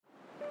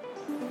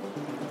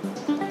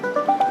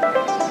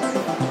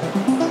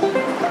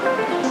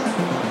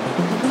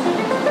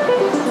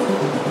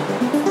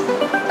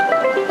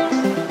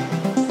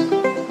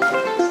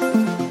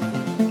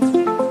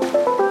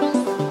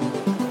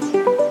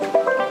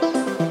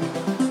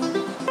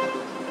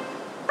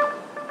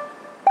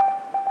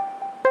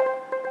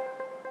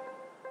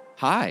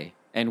Hi,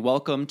 and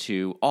welcome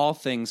to All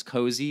Things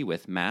Cozy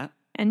with Matt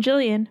and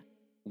Jillian.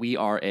 We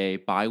are a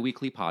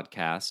bi-weekly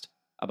podcast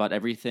about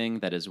everything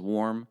that is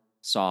warm,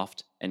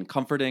 soft, and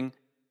comforting,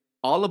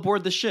 all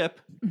aboard the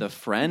ship, the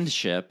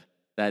friendship,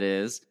 that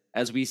is,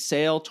 as we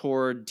sail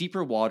toward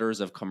deeper waters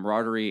of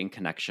camaraderie and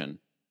connection.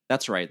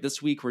 That's right,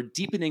 this week we're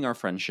deepening our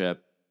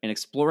friendship and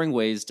exploring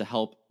ways to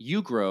help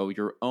you grow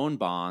your own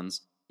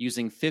bonds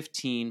using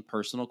 15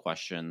 personal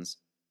questions,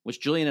 which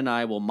Jillian and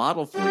I will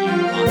model for you on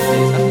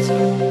today's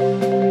episode.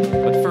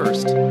 But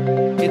first,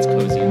 it's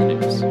Cozy in the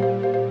News.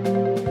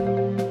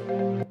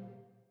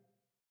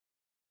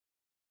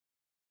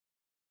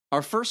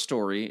 Our first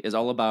story is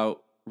all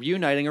about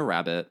reuniting a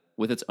rabbit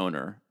with its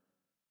owner.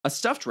 A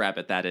stuffed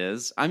rabbit, that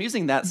is. I'm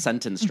using that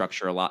sentence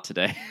structure a lot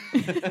today.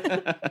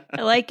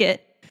 I like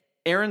it.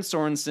 Aaron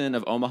Sorensen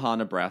of Omaha,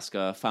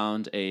 Nebraska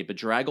found a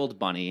bedraggled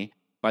bunny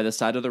by the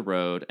side of the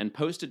road and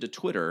posted to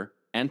Twitter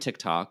and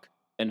TikTok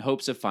in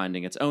hopes of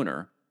finding its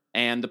owner.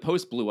 And the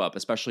post blew up,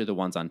 especially the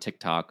ones on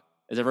TikTok,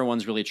 as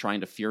everyone's really trying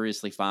to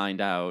furiously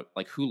find out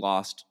who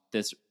lost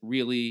this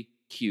really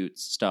cute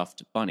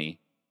stuffed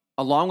bunny.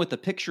 Along with the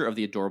picture of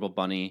the adorable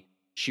bunny,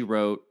 she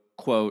wrote,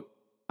 quote,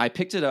 "I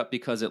picked it up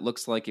because it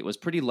looks like it was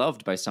pretty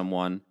loved by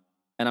someone,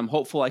 and I'm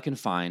hopeful I can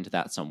find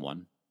that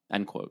someone,"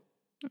 end quote.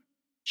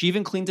 She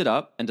even cleaned it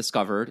up and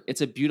discovered it's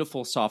a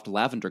beautiful soft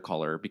lavender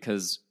color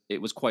because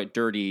it was quite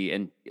dirty.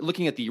 And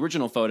looking at the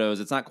original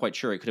photos, it's not quite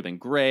sure. It could have been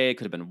gray, it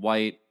could have been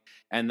white.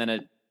 And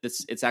then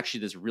it's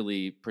actually this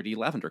really pretty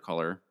lavender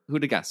color.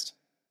 Who'd have guessed?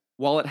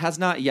 While it has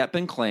not yet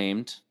been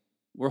claimed,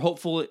 we're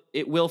hopeful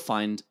it will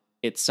find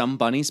its Some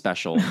Bunny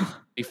special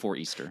before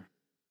Easter.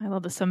 I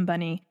love the Some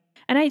Bunny.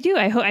 And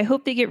I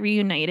hope they get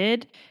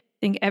reunited. I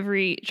think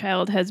every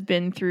child has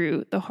been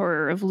through the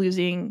horror of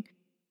losing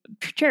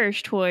a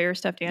cherished toy or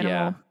stuffed animal.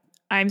 Yeah.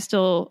 I'm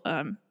still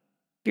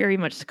very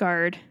much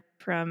scarred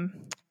from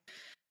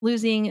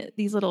losing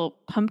these little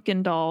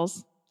pumpkin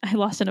dolls. I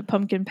lost in a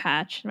pumpkin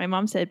patch. My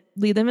mom said,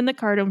 leave them in the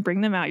car, don't bring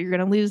them out. You're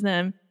going to lose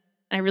them.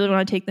 And I really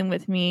want to take them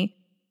with me.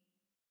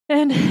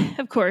 And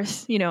of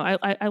course,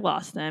 I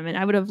lost them. And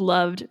I would have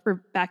loved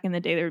for back in the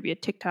day, there would be a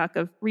TikTok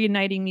of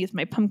reuniting me with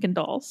my pumpkin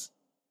dolls.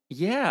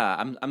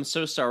 Yeah, I'm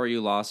so sorry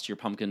you lost your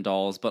pumpkin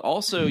dolls, but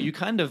also you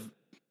kind of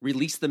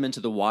released them into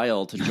the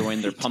wild to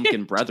join their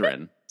pumpkin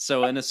brethren.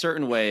 So in a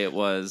certain way, it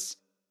was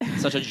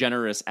such a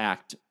generous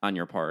act on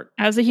your part.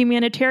 As a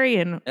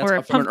humanitarian or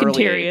a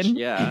pumpkintarian.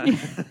 Yeah.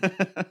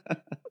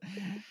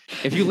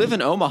 If you live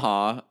in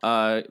Omaha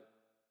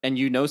and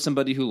you know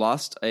somebody who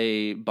lost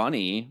a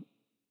bunny,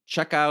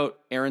 check out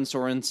Aaron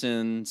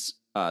Sorensen's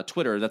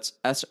Twitter. That's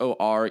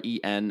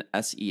SORENSEN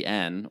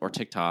or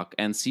TikTok,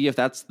 and see if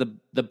that's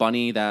the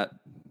bunny that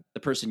the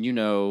person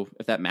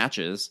if that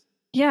matches.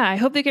 Yeah, I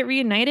hope they get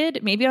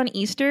reunited. Maybe on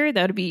Easter.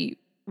 That would be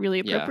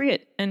really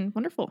appropriate and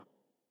wonderful.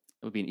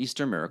 It would be an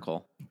Easter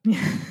miracle.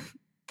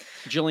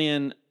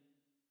 Jillian,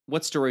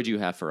 what story do you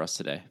have for us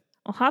today?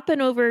 Well,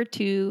 hopping over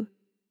to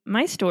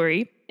my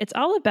story, it's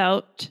all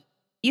about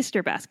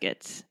Easter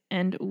baskets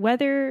and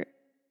whether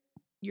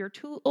you're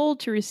too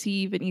old to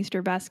receive an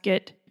Easter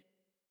basket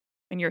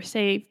when you're,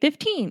 say,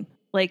 15.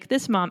 Like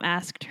this mom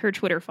asked her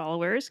Twitter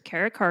followers,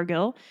 Kara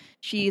Cargill.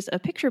 She's a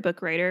picture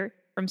book writer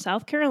from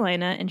South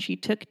Carolina, and she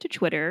took to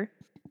Twitter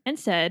and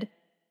said,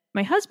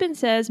 "My husband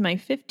says my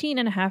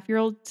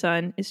 15-and-a-half-year-old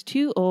son is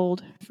too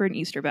old for an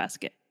Easter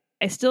basket.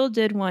 I still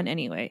did one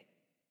anyway.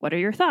 What are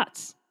your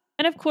thoughts?"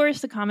 And of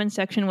course, the comment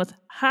section was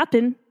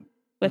hopping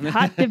with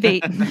hot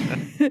debate.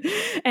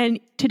 And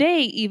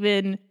today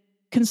even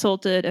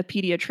consulted a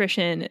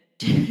pediatrician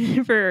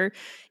for,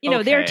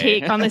 their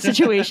take on the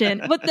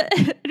situation. But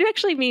it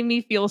actually made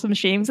me feel some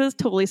shame. So it's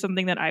totally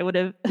something that I would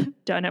have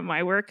done at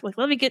my work.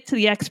 Let me get to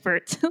the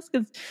experts.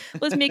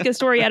 Let's make a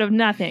story out of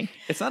nothing.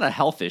 It's not a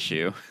health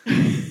issue.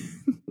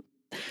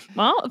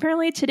 Well,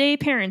 apparently today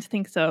parents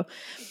think so.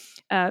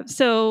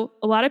 So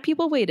a lot of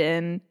people weighed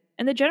in,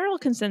 and the general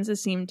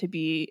consensus seemed to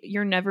be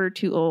you're never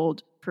too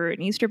old for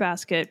an Easter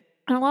basket.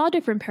 And a lot of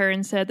different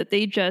parents said that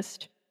they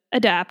just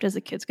adapt as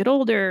the kids get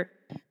older.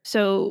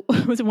 So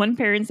one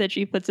parent said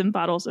she puts in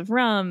bottles of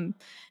rum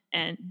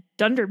and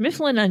Dunder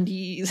Mifflin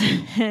undies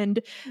and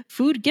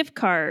food gift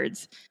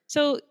cards.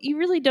 So you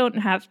really don't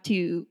have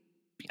to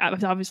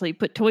obviously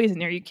put toys in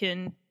there. You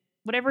can,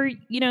 whatever,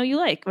 you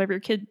like, whatever your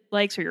kid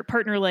likes or your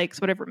partner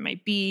likes, whatever it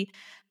might be.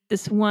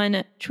 This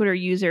one Twitter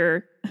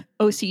user,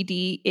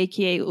 OCD,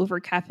 aka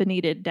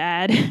Overcaffeinated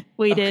Dad,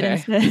 weighed in and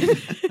said,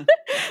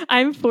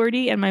 "I'm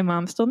 40 and my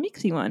mom still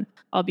makes me one.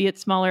 Albeit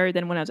smaller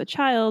than when I was a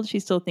child, she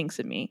still thinks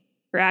of me.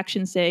 Her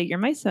actions say, you're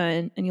my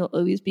son and you'll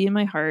always be in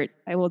my heart.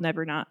 I will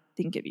never not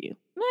think of you."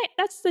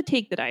 That's the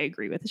take that I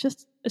agree with. It's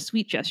just a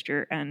sweet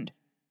gesture. And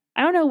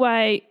I don't know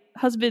why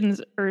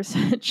husbands are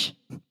such,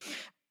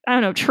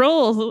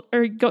 trolls,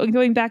 or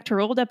going back to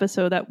our old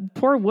episode, that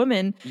poor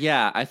woman.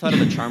 Yeah, I thought of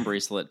the charm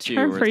bracelet too.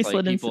 Charm where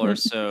bracelet it's people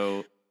incident.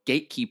 are so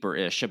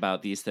gatekeeper-ish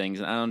about these things,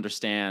 and I don't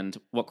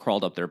understand what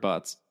crawled up their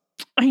butts.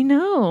 I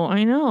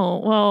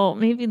know. Well,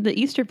 maybe the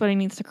Easter bunny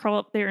needs to crawl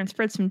up there and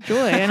spread some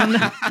joy. I don't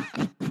know.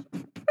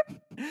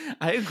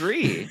 I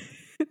agree.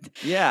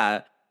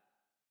 Yeah.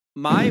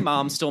 My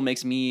mom still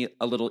makes me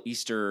a little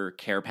Easter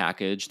care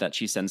package that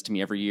she sends to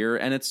me every year.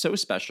 And it's so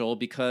special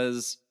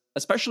because,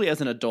 especially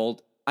as an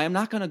adult, I am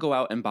not going to go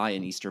out and buy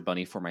an Easter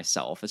bunny for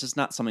myself. It's just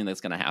not something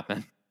that's going to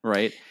happen.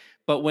 Right.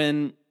 But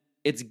when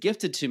it's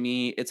gifted to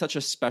me, it's such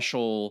a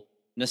special,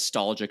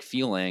 nostalgic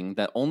feeling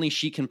that only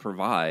she can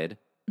provide.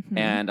 Mhm.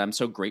 And I'm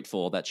so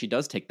grateful that she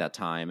does take that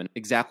time. And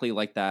exactly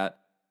like that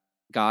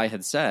guy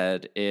had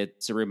said,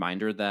 it's a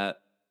reminder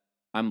that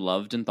I'm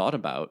loved and thought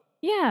about.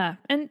 Yeah,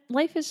 and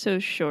life is so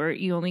short.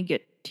 You only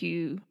get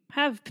to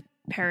have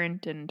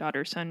parent and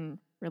daughter-son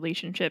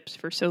relationships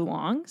for so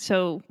long.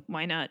 So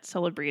why not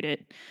celebrate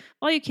it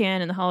while you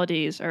can? And the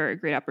holidays are a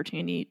great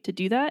opportunity to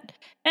do that.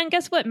 And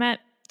guess what, Matt?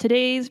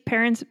 Today's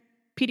parents'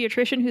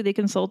 pediatrician who they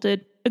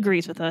consulted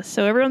agrees with us.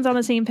 So everyone's on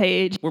the same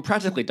page. We're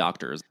practically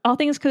doctors. All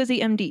things cozy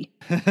MD.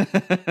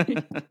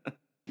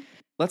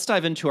 Let's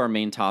dive into our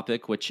main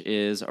topic, which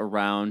is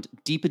around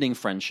deepening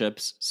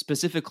friendships,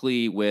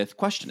 specifically with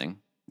questioning.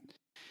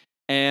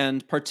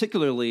 And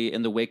particularly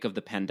in the wake of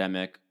the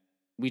pandemic,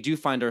 we do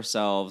find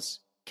ourselves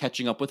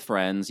catching up with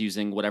friends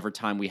using whatever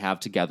time we have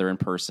together in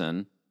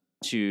person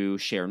to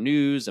share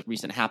news of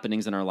recent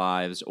happenings in our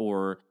lives,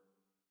 or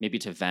maybe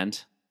to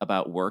vent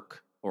about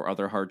work or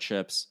other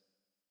hardships.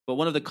 But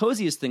one of the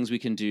coziest things we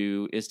can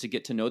do is to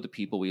get to know the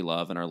people we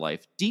love in our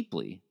life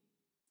deeply.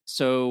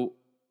 So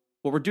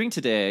what we're doing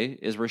today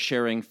is we're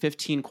sharing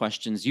 15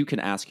 questions you can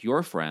ask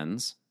your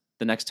friends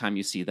the next time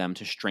you see them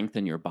to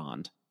strengthen your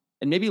bond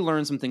and maybe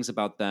learn some things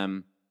about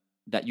them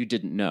that you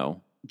didn't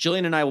know.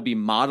 Jillian and I will be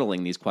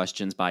modeling these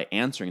questions by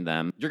answering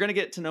them. You're going to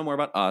get to know more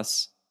about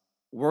us.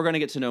 We're going to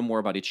get to know more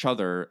about each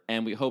other.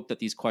 And we hope that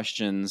these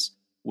questions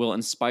will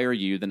inspire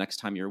you the next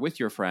time you're with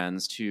your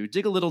friends to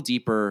dig a little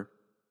deeper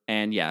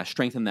and,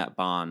 strengthen that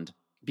bond.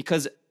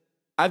 Because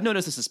I've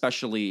noticed this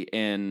especially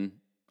in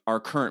our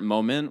current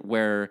moment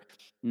where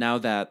now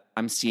that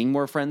I'm seeing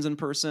more friends in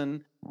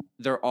person,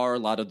 there are a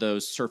lot of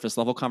those surface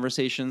level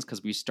conversations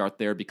because we start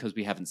there because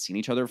we haven't seen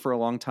each other for a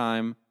long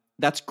time.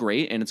 That's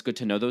great, and it's good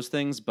to know those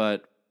things,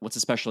 but what's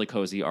especially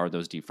cozy are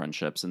those deep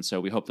friendships. And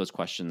so we hope those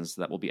questions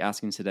that we'll be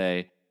asking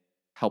today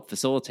help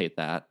facilitate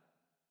that.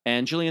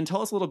 And Jillian,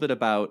 tell us a little bit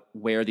about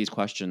where these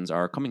questions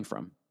are coming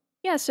from.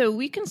 Yeah, so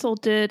we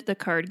consulted the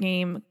card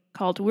game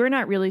called We're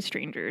Not Really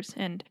Strangers.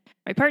 And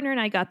my partner and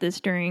I got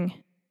this during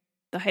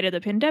the height of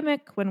the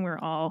pandemic when we're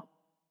all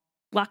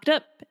locked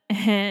up.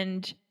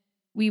 And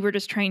we were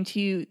just trying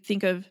to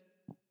think of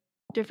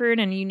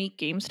different and unique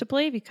games to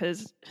play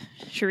because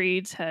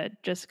charades had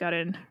just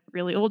gotten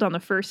really old on the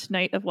first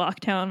night of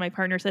lockdown. My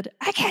partner said,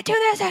 I can't do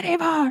this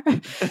anymore.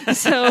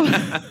 So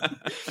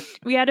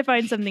we had to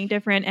find something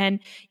different. And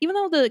even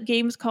though the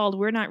game's called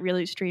We're Not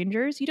Really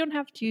Strangers, you don't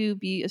have to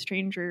be a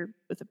stranger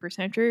with the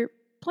person you're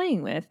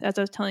playing with. As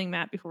I was telling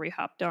Matt before we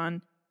hopped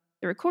on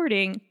the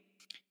recording,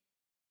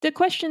 the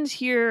questions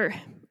here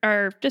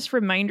are just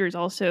reminders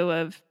also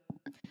of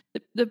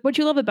what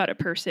you love about a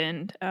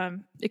person.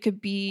 It could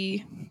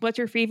be what's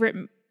your favorite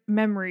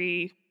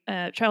memory,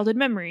 childhood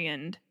memory,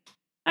 and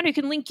I don't know, it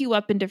can link you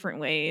up in different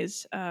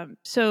ways.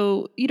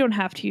 So you don't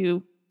have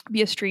to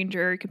be a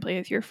stranger. You can play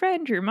with your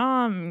friend, your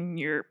mom,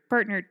 your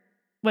partner,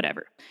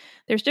 whatever.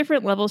 There's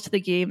different levels to the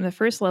game. The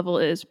first level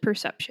is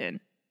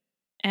perception.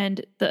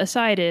 And the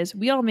aside is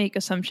we all make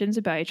assumptions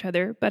about each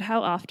other, but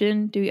how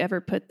often do we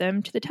ever put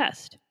them to the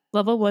test?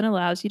 Level 1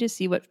 allows you to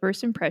see what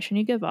first impression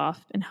you give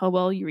off and how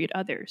well you read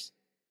others.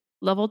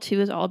 Level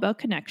 2 is all about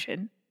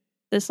connection.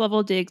 This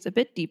level digs a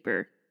bit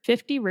deeper.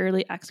 50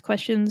 rarely asks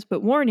questions,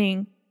 but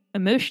warning,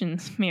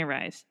 emotions may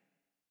arise.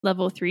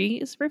 Level 3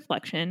 is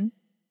reflection,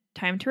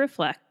 time to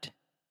reflect.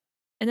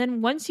 And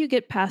then once you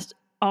get past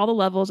all the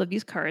levels of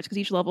these cards, because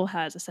each level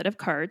has a set of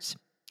cards,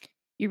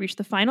 you reach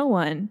the final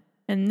one,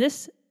 and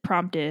this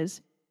prompt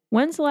is,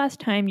 when's the last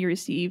time you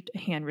received a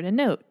handwritten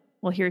note?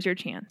 Well, here's your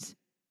chance.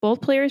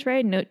 Both players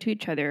write a note to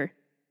each other,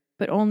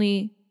 but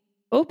only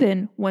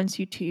open once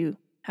you two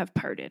have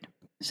parted.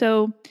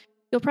 So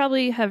you'll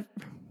probably have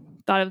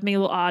thought of me a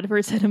little odd where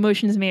it said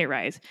emotions may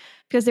arise,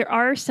 because there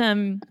are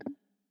some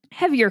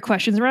heavier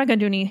questions. We're not going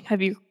to do any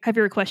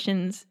heavier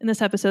questions in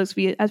this episode,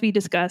 as we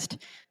discussed.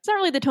 It's not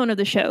really the tone of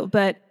the show,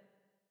 but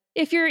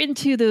if you're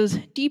into those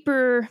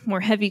deeper,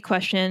 more heavy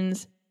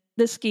questions,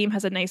 this game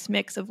has a nice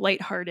mix of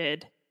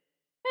lighthearted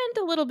and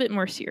a little bit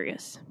more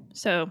serious.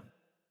 So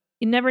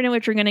you never know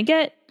what you're going to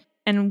get.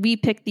 And we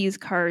picked these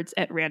cards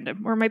at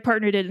random, or my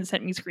partner did and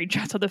sent me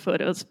screenshots of the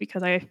photos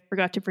because I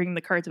forgot to bring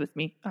the cards with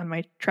me on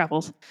my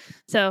travels.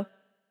 So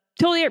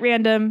totally at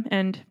random,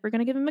 and we're going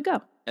to give them a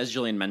go. As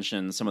Jillian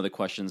mentioned, some of the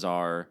questions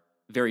are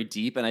very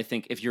deep. And I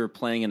think if you're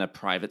playing in a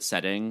private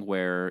setting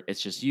where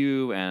it's just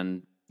you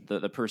and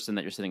the person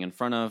that you're sitting in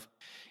front of,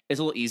 it's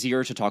a little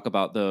easier to talk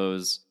about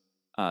those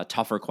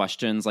tougher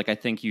questions. Like I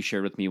think you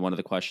shared with me one of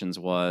the questions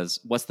was,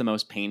 what's the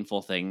most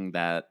painful thing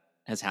that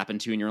has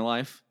happened to you in your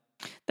life?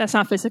 That's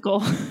not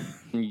physical.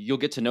 You'll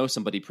get to know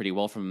somebody pretty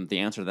well from the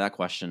answer to that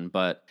question.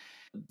 But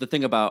the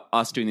thing about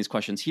us doing these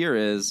questions here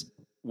is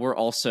we're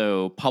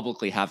also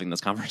publicly having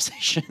this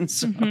conversation.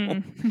 So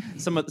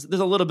there's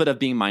a little bit of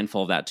being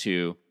mindful of that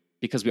too.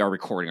 because we are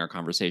recording our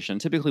conversation.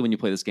 Typically, when you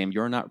play this game,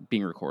 you're not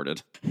being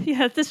recorded.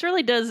 Yeah, this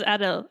really does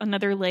add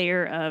another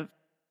layer of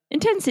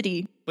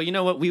intensity. But you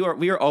know what? We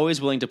are always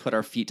willing to put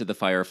our feet to the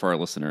fire for our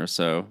listeners.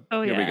 So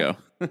here we go.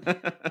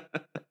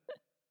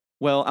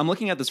 Well, I'm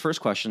looking at this first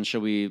question.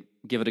 Shall we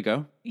give it a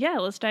go? Yeah,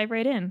 let's dive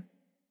right in.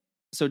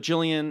 So,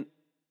 Jillian,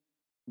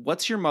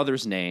 what's your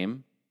mother's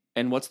name,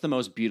 and what's the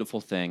most beautiful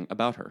thing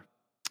about her?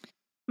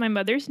 My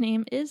mother's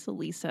name is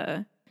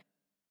Lisa.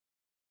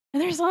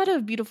 And there's a lot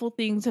of beautiful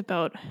things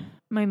about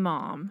my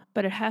mom,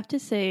 but I have to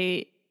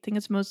say, the thing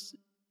that's most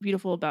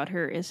beautiful about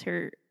her is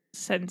her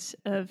sense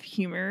of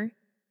humor.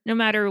 No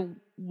matter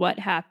what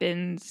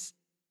happens,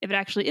 if it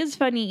actually is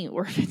funny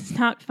or if it's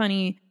not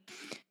funny,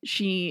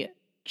 she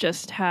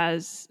just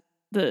has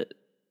I don't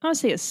want to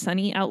say a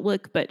sunny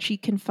outlook, but she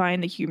can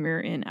find the humor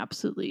in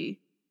absolutely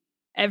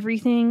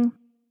everything.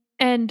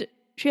 And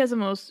she has the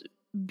most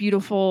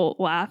beautiful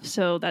laugh,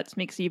 so that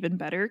makes it even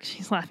better because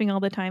she's laughing all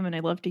the time and I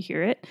love to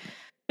hear it.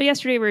 But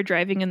yesterday we were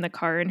driving in the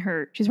car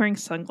and she's wearing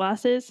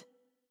sunglasses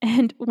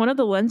and one of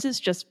the lenses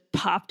just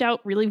popped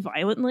out really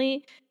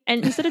violently.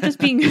 And instead of just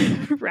being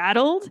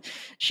rattled,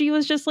 she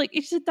was just like,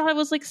 she thought it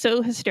was like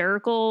so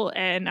hysterical.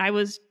 And I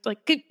was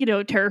like,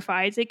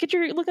 terrified. Say,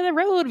 look at the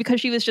road, because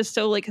she was just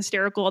so like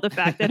hysterical at the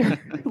fact that her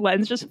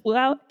lens just flew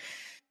out.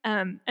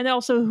 And then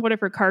also one of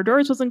her car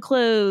doors wasn't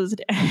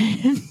closed.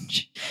 And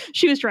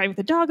she was driving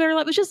the dog on her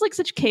lap. It was just like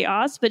such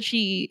chaos, but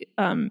she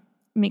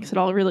makes it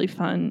all really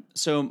fun.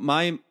 So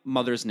my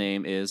mother's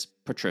name is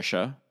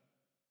Patricia,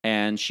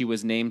 and she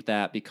was named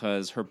that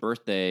because her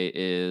birthday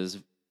is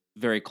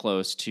very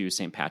close to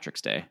St.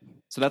 Patrick's Day.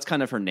 So that's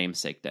kind of her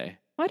namesake day.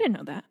 Oh, I didn't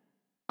know that.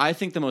 I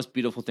think the most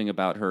beautiful thing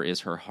about her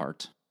is her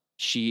heart.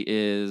 She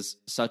is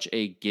such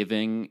a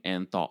giving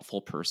and thoughtful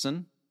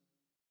person.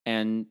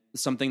 And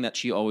something that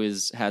she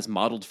always has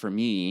modeled for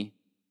me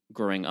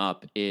growing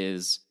up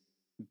is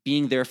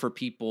being there for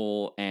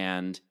people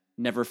and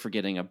never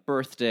forgetting a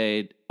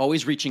birthday,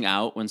 always reaching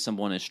out when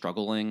someone is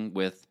struggling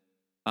with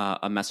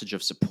a message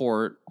of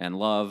support and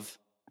love.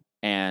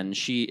 And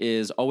she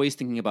is always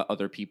thinking about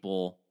other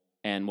people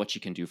and what she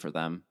can do for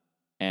them.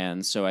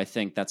 And so I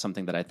think that's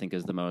something that I think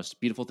is the most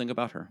beautiful thing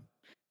about her.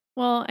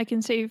 Well, I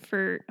can say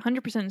for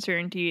 100%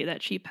 certainty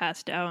that she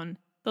passed down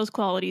those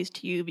qualities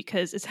to you,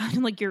 because it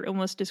sounded like you're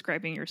almost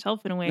describing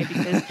yourself in a way,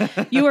 because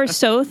you are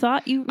so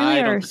you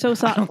really are so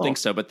thoughtful. I don't think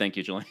so, but thank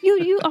you, Julie.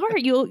 You are.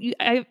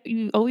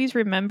 You always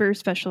remember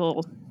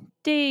special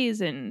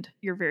days and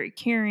you're very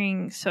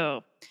caring.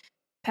 So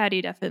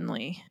Patty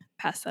definitely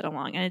passed that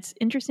along. And it's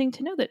interesting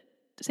to know that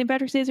St.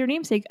 Patrick's Day is her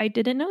namesake. I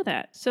didn't know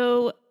that.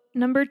 So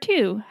number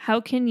 2, how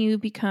can you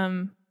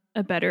become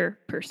a better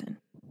person?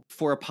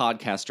 For a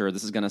podcaster,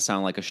 this is going to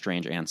sound like a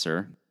strange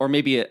answer, or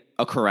maybe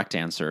a correct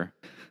answer.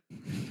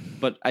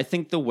 But I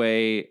think the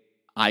way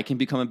I can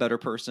become a better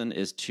person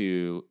is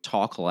to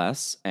talk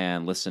less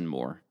and listen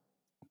more.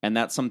 And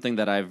that's something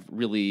that I've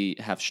really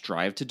have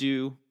strived to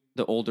do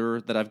the older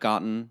that I've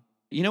gotten.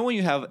 You know, when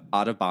you have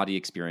out-of-body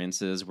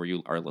experiences where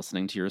you are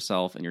listening to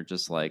yourself and you're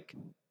just like,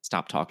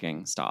 stop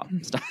talking, stop.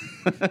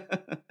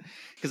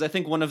 Because I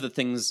think one of the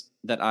things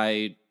that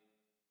I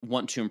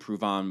want to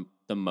improve on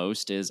the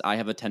most is I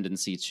have a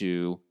tendency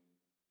to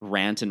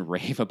rant and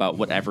rave about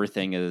whatever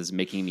thing is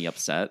making me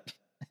upset.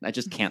 I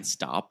just can't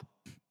stop.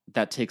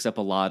 That takes up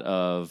a lot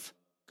of,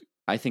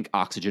 I think,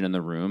 oxygen in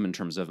the room in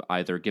terms of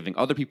either giving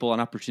other people an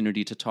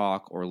opportunity to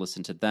talk or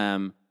listen to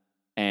them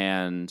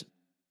and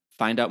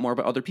find out more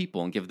about other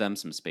people and give them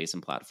some space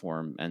and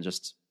platform and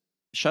just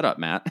shut up,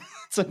 Matt.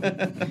 So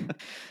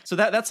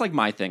that's like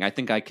my thing. I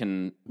think I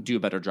can do a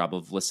better job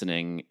of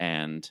listening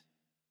and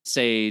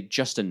say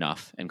just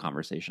enough in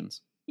conversations.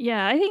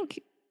 Yeah, I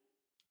think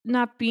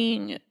not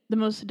being the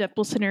most adept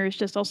listener is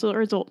just also a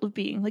result of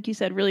being, like you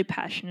said, really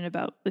passionate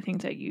about the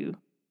things that you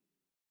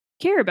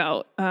care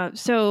about.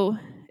 So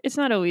it's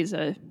not always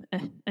a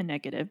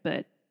negative,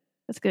 but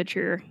that's good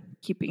you're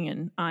keeping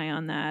an eye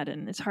on that.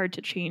 And it's hard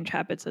to change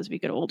habits as we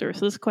get older.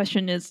 So this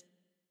question is,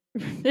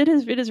 it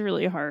is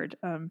really hard.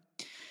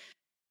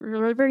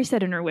 We're very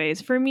set in our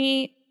ways. For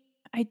me,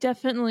 I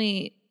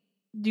definitely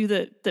do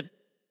the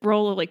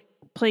role of like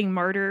playing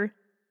martyr.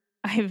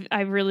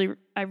 I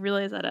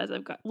realized that as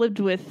I've lived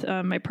with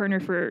my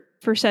partner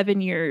for 7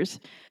 years,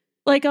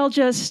 like I'll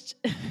just,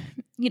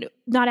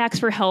 not ask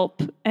for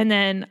help, and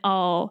then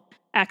I'll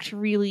act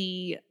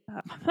really,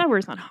 that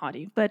word's not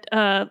haughty, but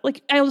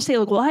like I'll just say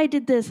like, well, I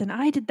did this and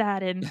I did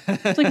that, and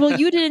it's like, well,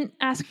 you didn't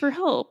ask for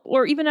help.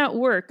 Or even at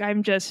work,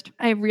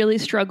 I really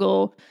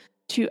struggle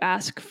to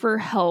ask for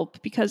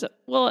help because,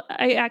 well,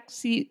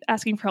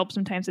 asking for help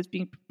sometimes is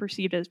being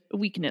perceived as a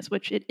weakness,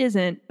 which it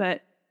isn't,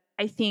 but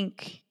I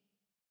think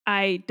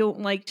I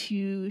don't like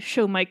to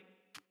show my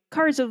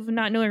cards of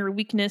not knowing her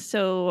weakness,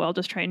 so I'll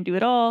just try and do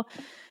it all.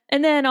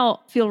 And then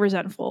I'll feel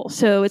resentful.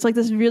 So it's like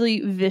this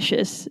really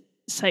vicious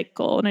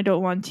cycle, and I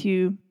don't want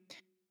to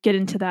get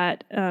into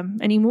that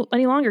any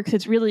longer because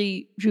it's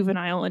really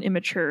juvenile and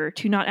immature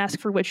to not ask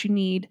for what you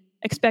need,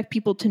 expect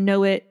people to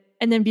know it,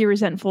 and then be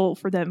resentful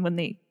for them when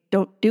they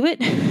don't do it.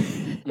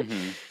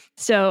 Mm-hmm.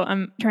 So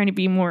I'm trying to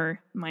be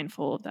more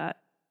mindful of that.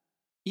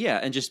 Yeah,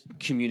 and just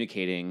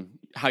communicating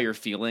how you're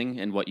feeling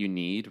and what you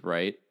need,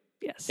 right?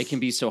 Yes. It can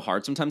be so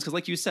hard sometimes because,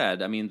 like you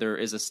said, I mean, there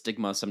is a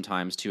stigma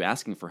sometimes to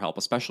asking for help,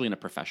 especially in a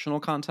professional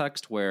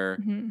context where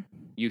Mhm.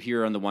 you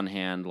hear on the one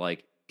hand,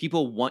 like,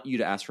 people want you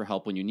to ask for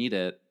help when you need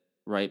it,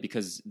 right?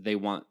 Because they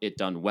want it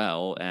done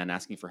well, and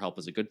asking for help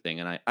is a good thing.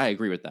 And I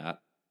agree with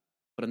that.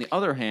 But on the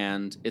other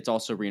hand, it's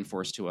also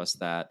reinforced to us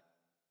that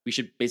we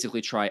should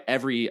basically try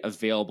every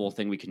available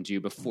thing we can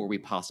do before we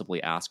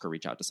possibly ask or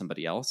reach out to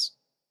somebody else.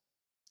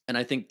 And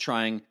I think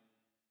trying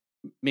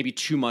maybe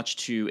too much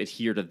to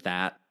adhere to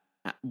that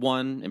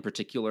one in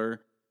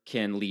particular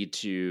can lead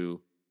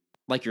to,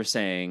 like you're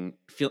saying,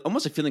 feel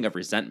almost a feeling of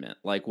resentment.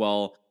 Like,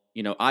 well,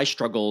 I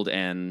struggled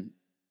and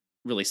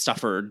really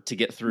suffered to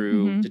get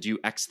through Mhm. to do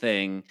X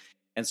thing.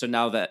 And so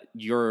now that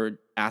you're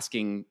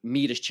asking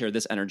me to share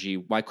this energy,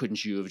 why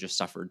couldn't you have just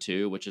suffered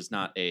too? Which is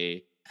not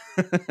a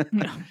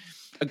No.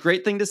 a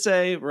great thing to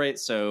say, right?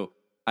 So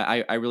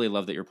I really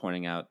love that you're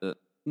pointing out that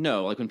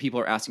no, like when people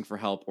are asking for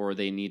help or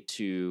they need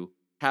to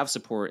have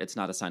support, it's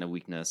not a sign of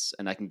weakness,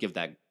 and I can give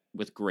that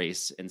with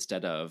grace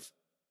instead of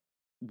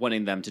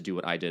wanting them to do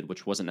what I did,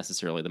 which wasn't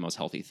necessarily the most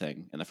healthy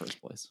thing in the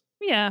first place.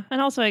 Yeah,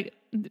 and also, like,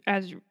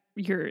 as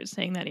you're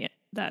saying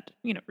that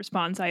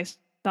response, I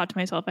thought to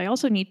myself, I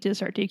also need to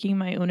start taking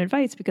my own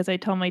advice, because I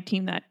tell my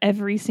team that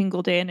every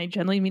single day, and I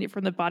generally mean it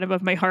from the bottom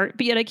of my heart,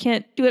 but yet I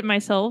can't do it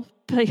myself,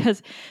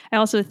 because I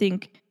also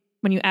think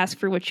when you ask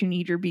for what you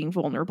need, you're being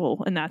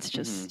vulnerable, and that's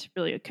just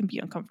really, it can be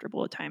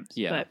uncomfortable at times.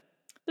 Yeah. But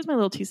that's my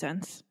little 2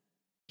 cents.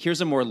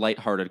 Here's a more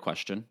lighthearted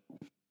question.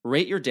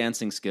 Rate your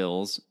dancing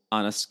skills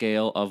on a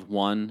scale of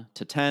 1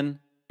 to 10.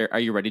 Are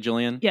you ready,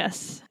 Jillian?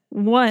 Yes.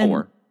 1.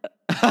 4.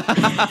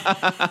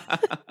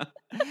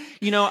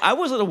 I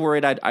was a little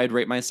worried I'd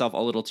rate myself a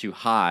little too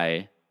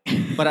high,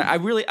 but I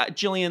really,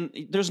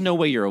 Jillian, there's no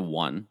way you're a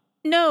 1.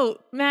 No,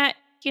 Matt,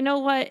 you know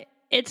what?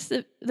 It's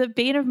the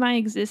bane of my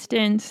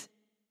existence.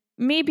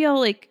 Maybe I'll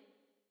like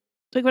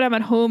when I'm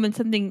at home and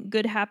something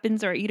good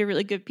happens, or I eat a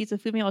really good piece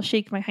of food, maybe I'll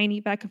shake my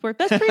hiney back and forth.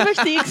 That's pretty much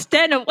the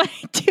extent of what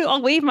I do.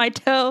 I'll wave my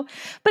toe,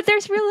 but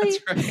there's really,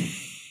 That's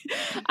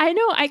right. I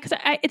know, because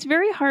it's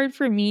very hard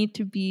for me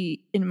to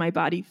be in my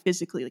body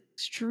physically, like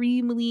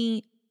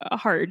extremely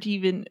hard to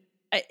even.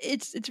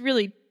 It's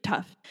really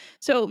tough.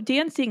 So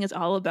dancing is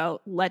all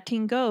about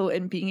letting go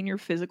and being in your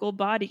physical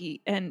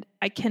body, and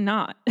I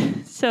cannot.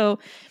 So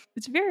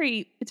it's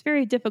very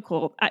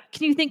difficult.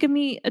 Can you think of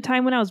a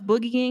time when I was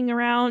boogieing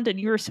around and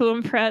you were so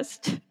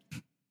impressed?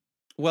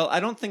 Well, I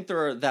don't think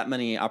there are that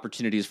many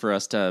opportunities for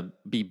us to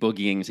be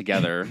boogieing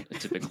together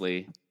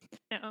typically.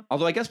 No.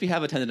 Although I guess we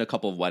have attended a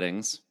couple of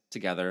weddings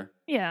together.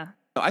 Yeah.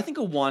 I think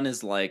a 1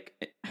 is like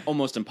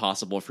almost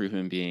impossible for a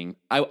human being.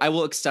 I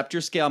will accept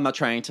your scale. I'm not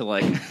trying to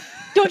like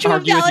don't you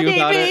argue with you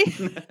about invalidate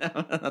me? it.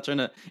 I'm not trying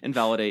to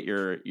invalidate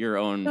your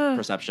own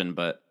perception,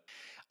 but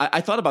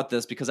I thought about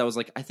this because I was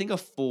like, I think a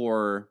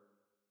 4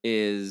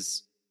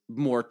 is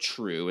more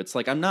true. It's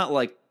like I'm not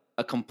like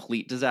a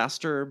complete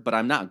disaster, but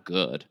I'm not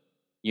good.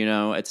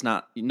 It's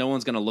not. No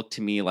one's gonna look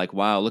to me like,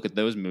 "Wow, look at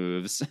those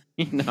moves."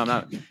 I'm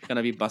not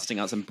gonna be busting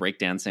out some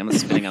breakdancing. I'm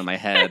spinning on my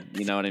head.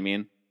 You know what I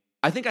mean?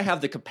 I think I have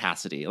the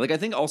capacity. Like, I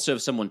think also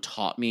if someone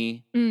taught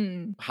me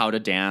how to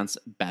dance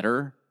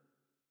better,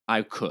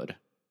 I could.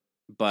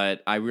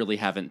 But I really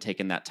haven't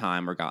taken that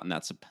time or gotten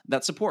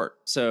that support.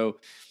 So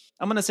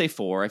I'm gonna say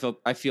 4.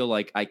 I feel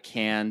like I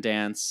can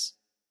dance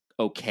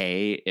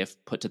okay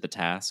if put to the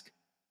task,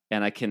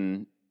 and I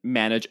can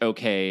manage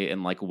okay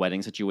in like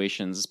wedding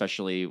situations,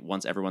 especially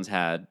once everyone's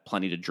had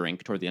plenty to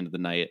drink toward the end of the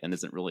night and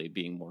isn't really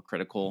being more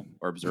critical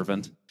or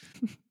observant.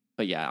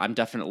 But yeah,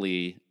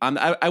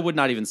 I would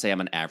not even say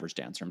I'm an average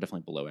dancer. I'm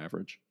definitely below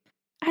average.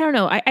 I don't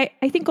know.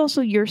 I think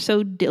also you're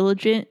so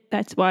diligent.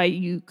 That's why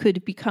you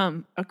could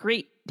become a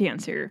great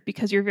dancer,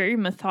 because you're very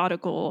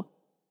methodical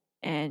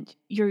and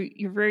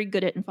you're very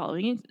good at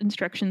following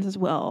instructions as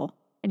well,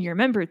 and you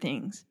remember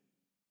things.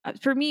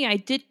 For me, I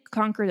did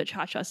conquer the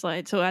cha-cha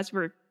slide. So as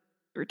we're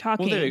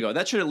talking, well, there you go.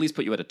 That should at least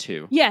put you at a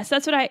 2. Yes,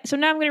 that's what so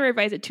now I'm going to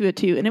revise it to a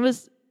 2. And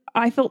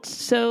I felt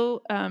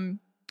so, I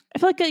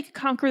felt like I could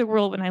conquer the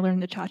world when I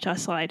learned the cha-cha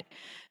slide,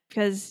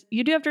 because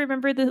you do have to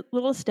remember the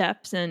little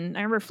steps. And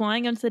I remember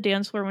flying onto the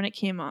dance floor when it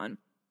came on.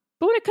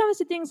 But when it comes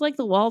to things like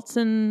the waltz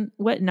and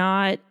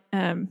whatnot,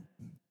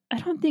 I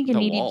don't think it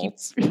needed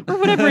waltz. Or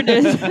whatever it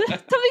is. Something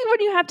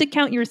when you have to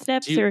count your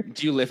steps. Do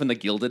you live in the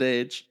Gilded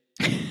Age?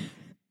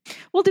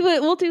 We'll do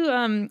it. We'll do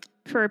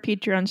for our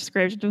Patreon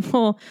subscribers.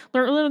 We'll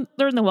learn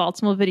the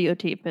waltz and we'll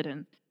videotape it.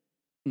 And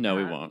no,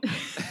 we won't.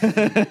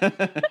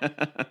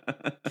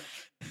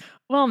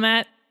 Well,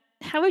 Matt,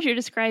 how would you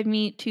describe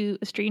me to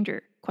a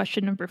stranger?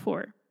 Question number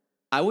 4.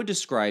 I would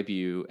describe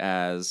you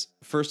as,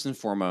 first and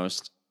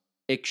foremost,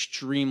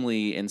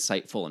 extremely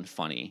insightful and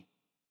funny.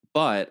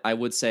 But I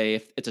would say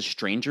if it's a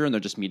stranger and they're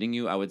just meeting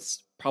you, I would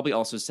probably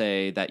also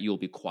say that you'll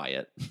be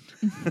quiet.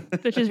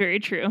 Which is very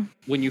true.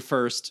 When you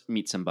first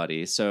meet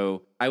somebody.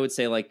 So I would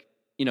say, like,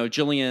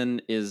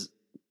 Jillian is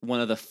one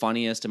of the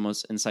funniest and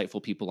most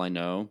insightful people I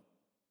know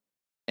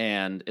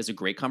and is a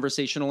great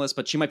conversationalist,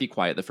 but she might be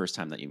quiet the first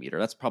time that you meet her.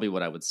 That's probably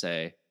what I would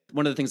say.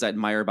 one of the things I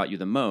admire about you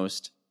the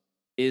most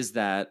is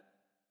that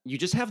you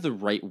just have the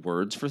right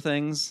words for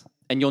things,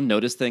 and you'll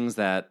notice things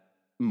that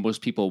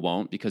most people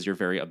won't because you're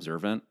very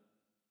observant.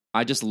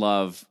 I just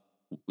love,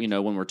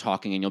 when we're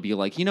talking and you'll be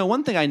like,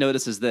 one thing I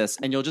notice is this,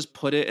 and you'll just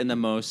put it in the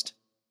most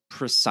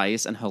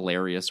precise and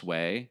hilarious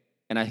way.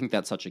 And I think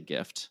that's such a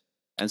gift.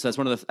 And so that's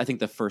one of I think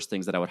the first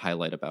things that I would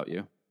highlight about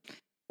you.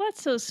 Well,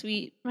 that's so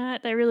sweet,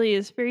 Matt. That really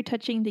is very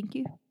touching. Thank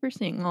you for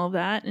saying all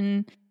that.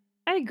 And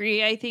I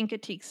agree. I think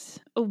it takes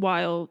a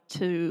while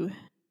to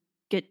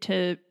get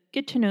to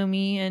know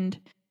me, and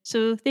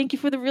so thank you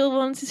for the real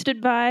ones who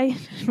stood by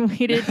and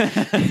waited.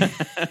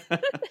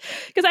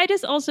 Because I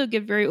just also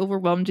get very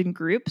overwhelmed in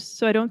groups,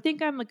 so I don't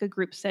think I'm like a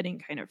group setting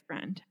kind of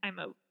friend. I'm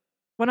a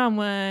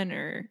one-on-one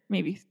or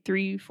maybe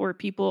 3-4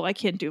 people. I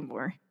can't do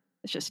more.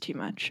 It's just too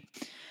much.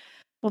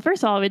 Well,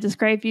 first of all, I would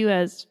describe you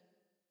as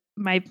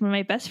one of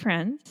my best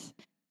friends,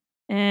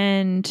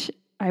 and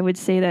I would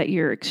say that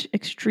you're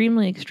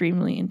extremely,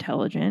 extremely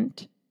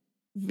intelligent,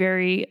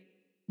 very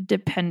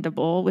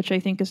dependable, which I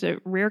think is a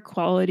rare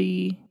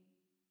quality.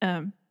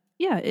 And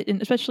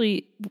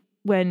especially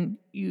when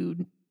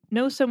you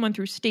know someone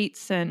through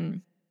states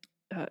and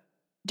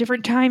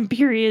different time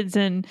periods,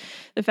 and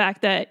the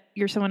fact that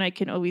you're someone I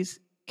can always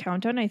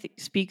count on, I think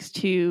speaks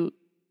to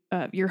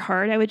your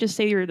heart. I would just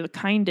say you're the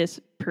kindest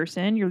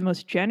person, you're the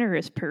most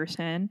generous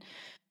person,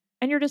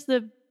 and you're just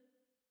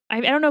I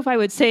don't know if I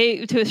would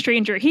say to a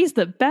stranger, he's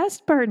the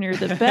best partner,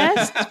 the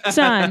best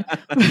son.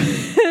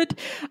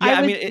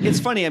 It's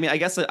funny. I mean, I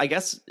guess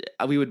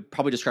we would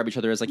probably describe each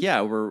other as like,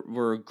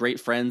 we're great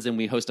friends and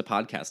we host a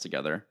podcast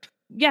together.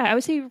 Yeah, I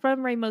would say one of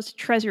my most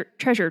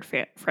treasured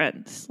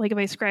friends. Like if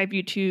I describe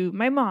you to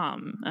my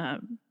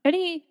mom,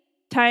 any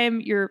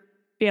time your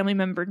family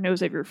member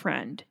knows of your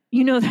friend,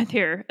 you know that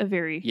they're a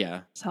very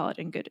solid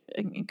and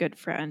good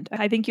friend.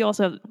 I think you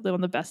also have one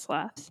of the best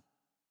laughs.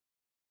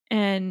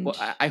 And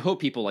I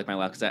hope people like my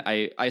laugh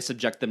because I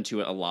subject them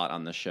to it a lot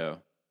on this show.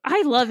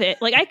 I love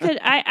it. Like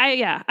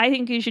I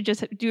think you should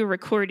just do a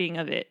recording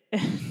of it.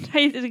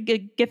 I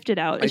get gifted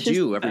out. I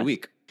do every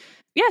week.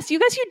 Yes, you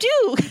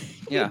do.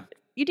 Yeah.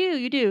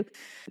 You do.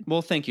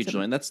 Well, thank you,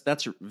 Julian.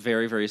 That's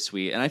very, very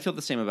sweet. And I feel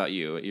the same about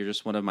you. You're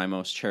just one of my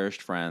most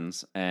cherished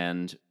friends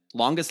and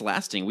longest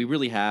lasting. We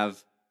really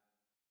have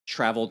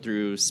traveled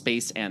through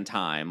space and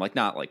time. Like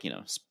not like,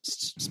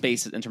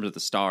 space in terms of the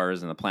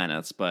stars and the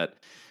planets, but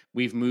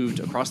we've moved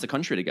across the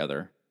country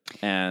together,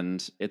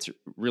 and it's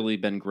really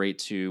been great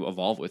to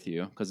evolve with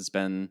you because it's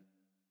been,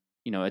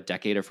 a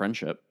decade of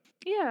friendship.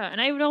 Yeah. And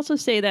I would also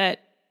say that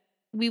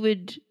we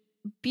would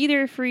be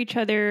there for each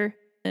other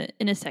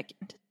in a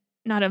second.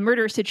 Not a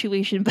murder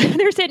situation, but if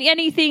there's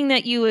anything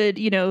that you would,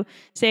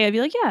 say, I'd be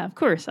like, yeah, of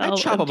course. I'd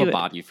chop up a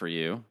body for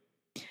you.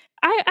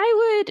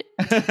 I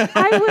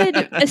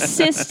would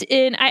assist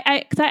in,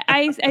 I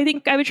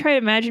think I would try to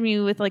imagine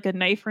you with like a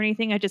knife or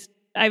anything.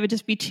 I would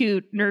just be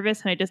too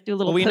nervous, and I just do a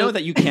little. Well, we know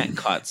that you can't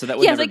cut, so that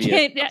would never be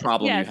a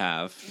problem you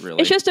have. Really,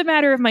 it's just a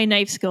matter of my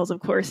knife skills, of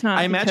course. Not.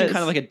 I imagine kind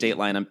of like a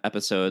Dateline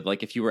episode,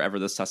 like if you were ever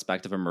the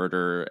suspect of a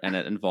murder and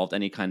it involved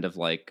any kind of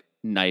like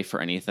knife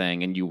or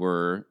anything, and you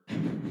were,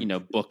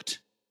 booked.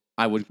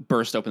 I would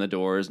burst open the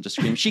doors and just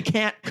scream, "She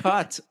can't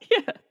cut!"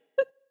 Yeah.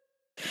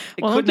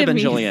 It couldn't have been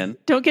Jillian.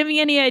 Don't give me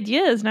any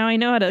ideas. Now I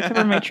know how to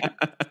cover my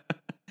tracks.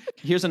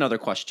 Here's another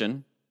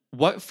question.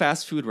 What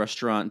fast food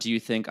restaurant do you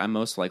think I'm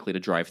most likely to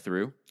drive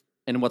through?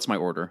 And what's my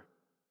order?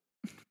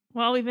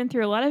 Well, we've been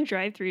through a lot of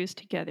drive-thrus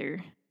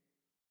together.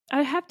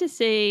 I have to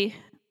say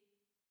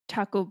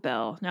Taco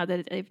Bell, now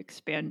that they've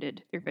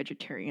expanded their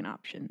vegetarian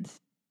options.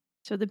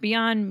 So the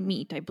Beyond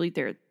Meat, I believe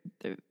the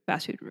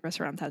fast food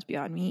restaurant has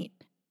Beyond Meat.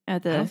 I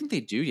don't think they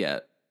do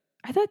yet.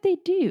 I thought they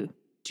do.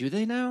 Do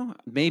they now?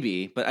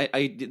 Maybe, but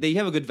they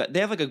have they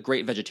have like a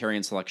great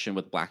vegetarian selection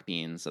with black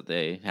beans that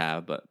they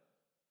have, but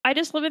I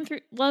just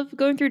love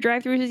going through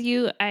drive-thrus with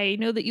you. I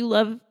know that you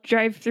love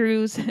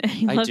drive-thrus and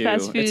you love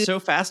fast food. It's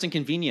so fast and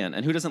convenient,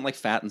 and who doesn't like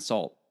fat and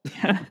salt?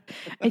 Yeah.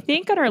 I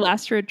think on our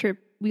last road trip,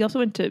 we also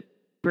went to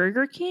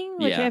Burger King,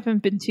 which I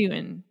haven't been to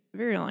in a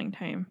very long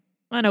time.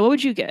 I don't know. What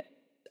would you get?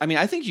 I mean,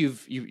 I think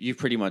you've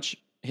pretty much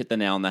hit the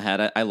nail on the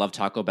head. I love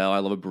Taco Bell. I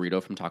love a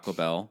burrito from Taco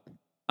Bell.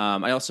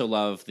 I also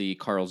love the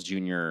Carl's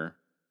Jr.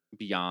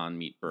 Beyond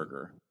Meat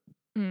burger,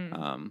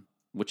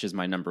 which is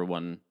my number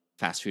one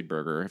fast food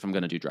burger if I'm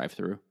going to do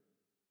drive-thru.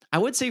 I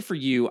would say for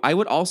you, I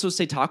would also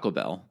say Taco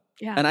Bell.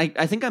 Yeah. And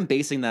I think I'm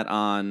basing that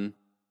on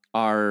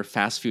our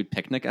fast food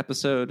picnic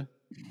episode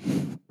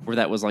where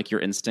that was like your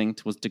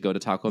instinct was to go to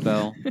Taco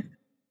Bell.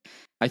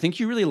 I think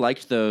you really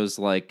liked those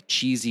like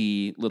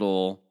cheesy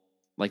little,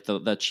 like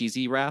the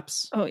cheesy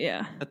wraps. Oh,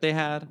 yeah. That they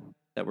had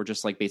that were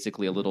just like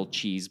basically a little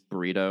cheese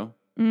burrito.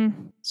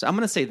 Mm. So I'm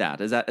going to say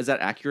that. Is that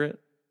accurate?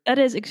 That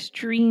is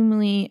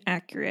extremely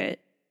accurate.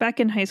 Back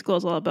in high school, it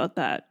was all about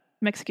that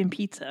Mexican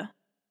pizza.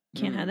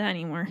 Can't have that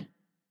anymore.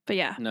 But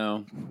yeah.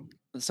 No.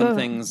 Some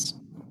things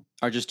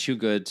are just too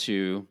good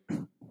to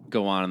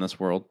go on in this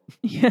world.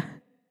 Yeah.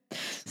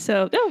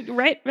 So,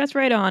 right. That's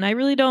right on. I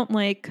really don't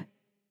like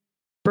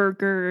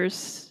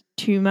burgers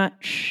too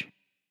much.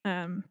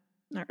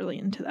 not really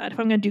into that. If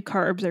I'm going to do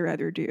carbs, I'd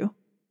rather do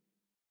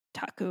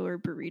taco or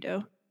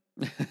burrito.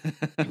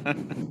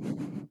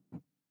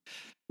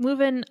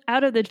 Moving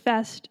out of the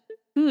fast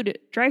food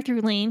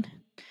drive-through lane.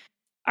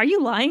 Are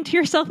you lying to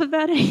yourself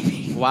about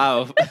anything?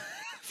 Wow.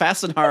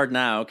 Fast and hard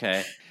now.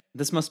 Okay.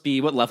 This must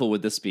be, what level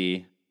would this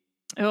be?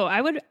 Oh,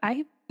 I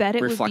bet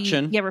it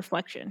Reflection? would be,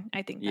 reflection.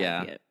 I think that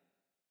would be it.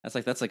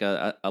 That's like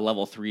a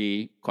level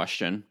 3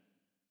 question.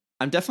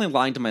 I'm definitely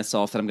lying to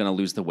myself that I'm going to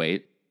lose the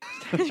weight.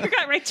 You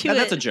got right to it.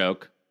 That's a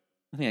joke.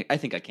 I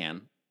think I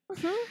can.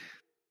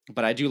 Mm-hmm.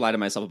 But I do lie to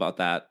myself about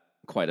that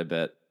quite a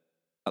bit.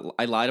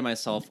 I lie to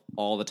myself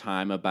all the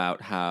time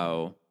about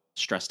how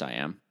stressed I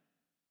am.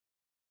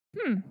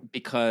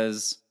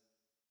 Because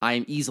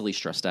I'm easily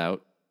stressed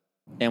out.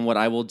 And what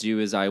I will do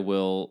is I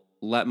will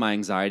let my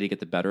anxiety get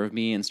the better of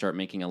me and start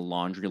making a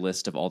laundry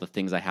list of all the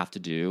things I have to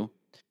do.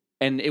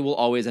 And it will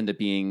always end up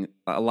being,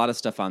 a lot of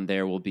stuff on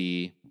there will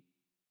be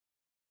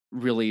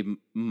really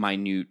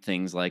minute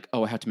things like,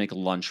 oh, I have to make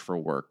lunch for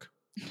work.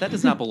 That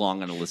does not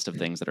belong on a list of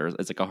things that are,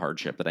 it's like a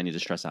hardship that I need to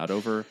stress out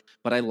over.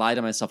 But I lie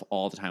to myself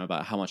all the time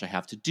about how much I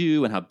have to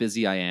do and how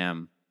busy I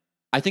am.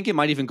 I think it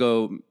might even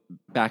go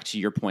back to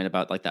your point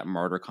about like that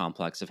martyr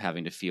complex of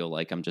having to feel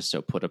like I'm just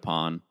so put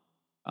upon,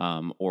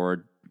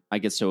 or I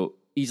get so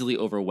easily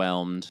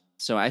overwhelmed.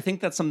 So I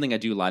think that's something I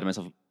do lie to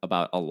myself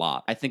about a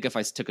lot. I think if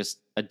I took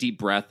a deep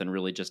breath and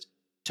really just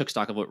took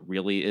stock of what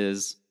really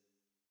is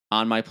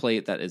on my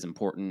plate that is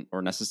important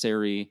or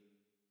necessary,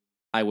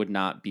 I would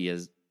not be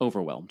as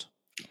overwhelmed.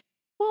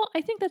 Well,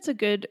 I think that's a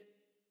good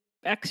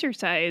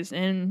exercise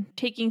in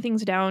taking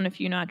things down a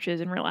few notches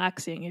and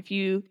relaxing. If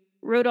you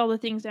wrote all the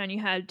things down you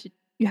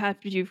have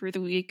to do for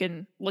the week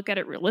and look at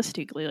it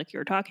realistically, like you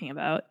were talking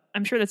about,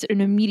 I'm sure that's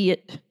an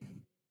immediate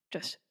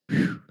just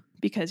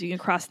because you can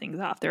cross things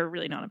off. They're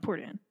really not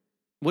important.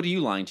 What are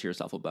you lying to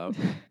yourself about?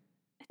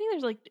 I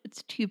think there's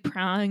it's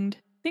two-pronged.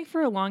 I think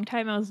for a long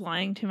time I was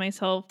lying to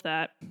myself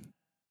that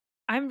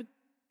I'm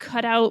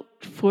cut out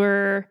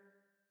for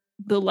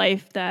the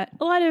life that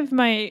a lot of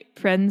my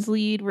friends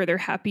lead, where they're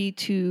happy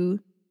to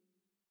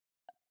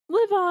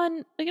live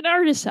on like an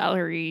artist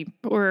salary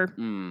or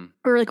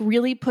like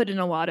really put in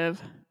a lot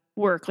of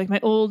work. Like my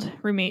old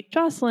roommate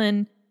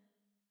Jocelyn,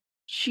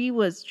 she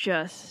was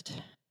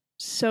just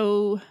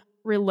so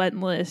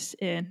relentless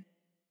in,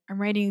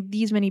 I'm writing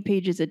these many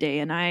pages a day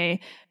and I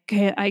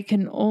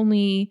can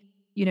only,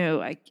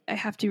 I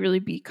have to really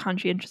be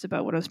conscientious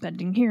about what I'm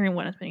spending here and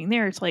what I'm spending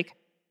there. It's like,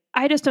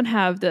 I just don't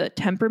have the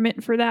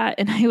temperament for that.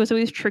 And I was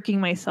always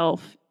tricking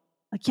myself.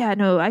 Like, yeah,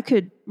 no, I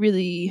could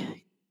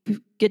really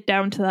get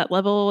down to that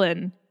level.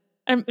 And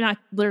I'm not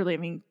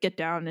literally, get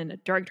down in a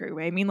derogatory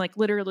way. I mean, like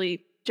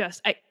literally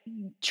just, I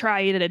try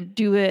it and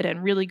do it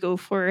and really go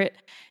for it.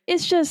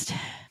 It's just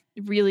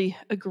really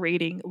a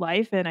grating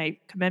life. And I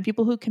commend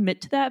people who commit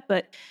to that,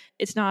 but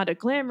it's not a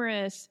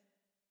glamorous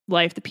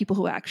life that people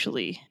who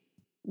actually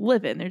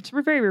live in. It's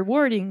very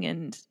rewarding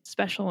and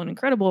special and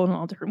incredible in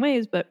all different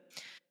ways. But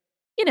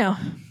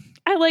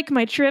I like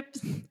my trips,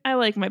 I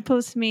like my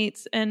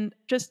Postmates, and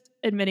just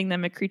admitting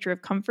them a creature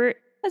of comfort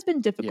has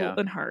been difficult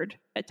and hard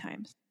at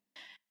times.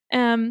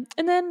 And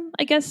then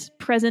I guess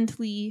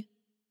presently,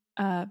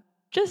 I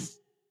guess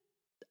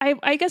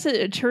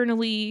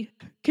eternally,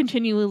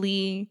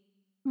 continually,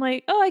 I'm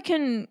like, oh, I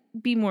can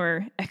be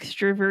more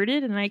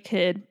extroverted,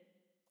 and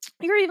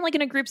you're even like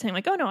in a group saying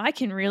like, oh no, I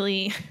can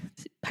really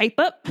pipe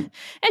up.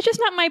 It's just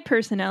not my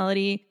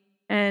personality.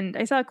 And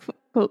I saw a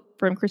quote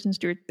from Kristen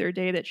Stewart the other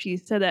day that she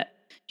said that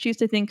she used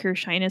to think her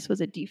shyness was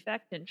a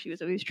defect and she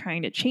was always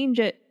trying to change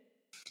it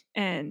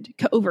and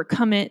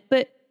overcome it.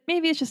 But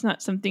maybe it's just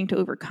not something to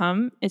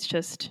overcome. It's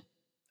just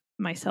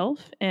myself.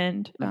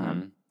 And,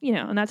 and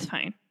that's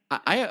fine.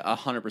 I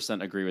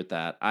 100% agree with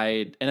that.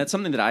 And it's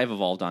something that I've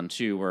evolved on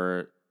too,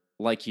 where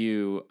like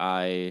you,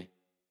 I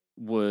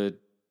would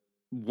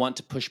want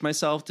to push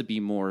myself to be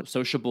more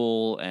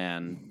sociable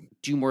and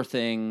do more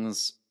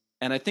things.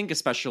 And I think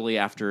especially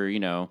after,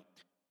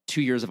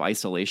 2 years of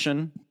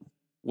isolation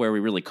where we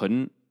really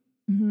couldn't,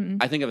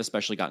 I think I've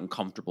especially gotten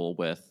comfortable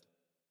with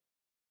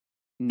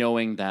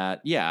knowing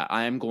that,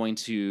 I am going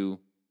to,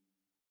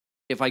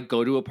 if I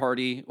go to a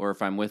party or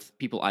if I'm with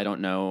people I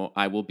don't know,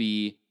 I will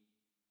be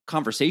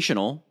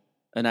conversational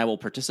and I will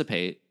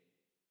participate,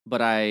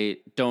 but I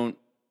don't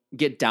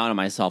get down on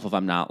myself if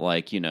I'm not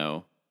like,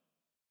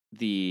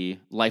 the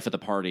life of the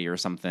party or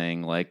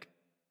something, like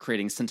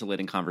creating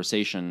scintillating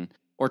conversation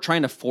or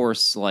trying to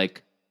force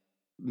like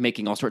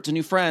making all sorts of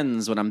new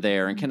friends when I'm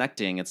there and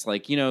connecting. It's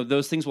like,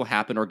 those things will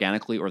happen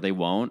organically or they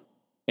won't.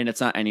 And it's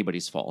not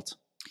anybody's fault.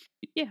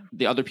 Yeah.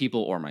 The other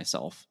people or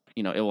myself,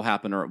 it will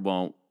happen or it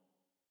won't.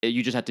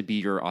 You just have to be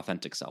your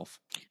authentic self.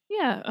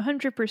 Yeah,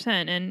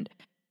 100%. And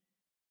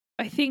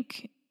I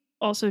think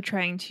also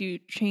trying to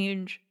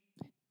change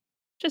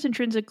just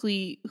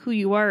intrinsically who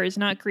you are is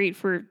not great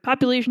for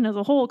population as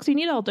a whole because you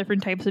need all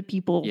different types of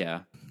people. Yeah.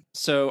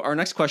 So our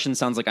next question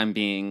sounds like I'm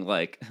being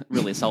like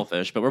really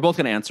selfish, but we're both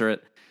going to answer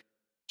it.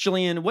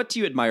 Jillian, what do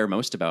you admire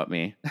most about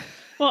me?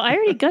 Well, I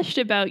already gushed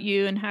about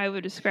you and how I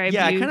would describe you.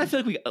 Yeah, I kind of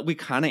feel like we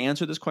kind of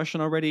answered this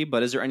question already,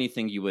 but is there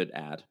anything you would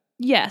add?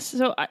 Yes.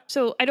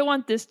 So I don't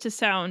want this to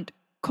sound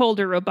cold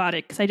or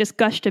robotic because I just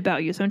gushed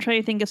about you. So I'm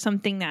trying to think of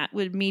something that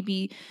would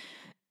maybe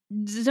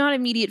it's not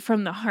immediate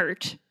from the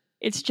heart.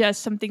 It's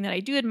just something that I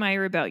do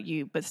admire about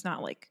you, but it's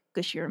not like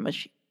gushy or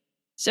mushy.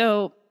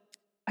 So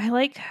I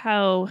like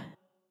how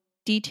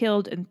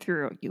detailed and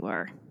thorough you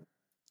are.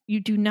 You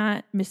do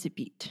not miss a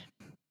beat.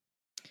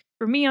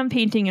 For me, I'm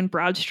painting in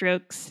broad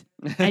strokes.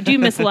 I do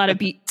miss a lot of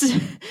beats,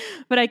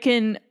 but I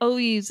can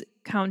always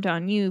count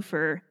on you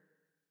for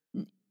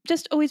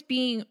just always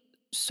being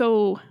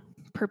so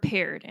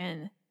prepared.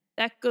 And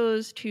that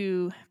goes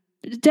to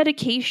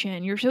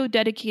dedication. You're so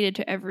dedicated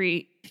to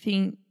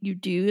everything you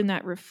do, and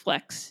that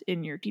reflects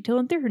in your detail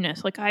and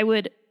thoroughness. Like I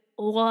would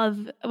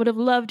have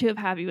loved to have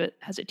had you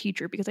as a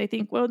teacher, because I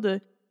think one of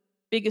the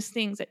biggest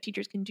things that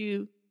teachers can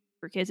do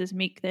for kids is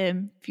make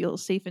them feel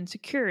safe and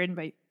secure.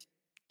 And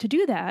to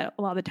do that,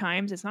 a lot of the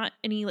times, it's not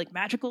any like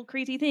magical,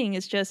 crazy thing.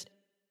 It's just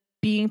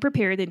being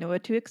prepared. They know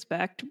what to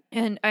expect.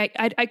 And I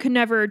could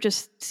never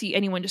just see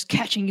anyone just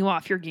catching you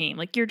off your game.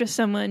 Like you're just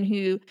someone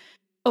who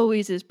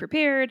always is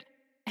prepared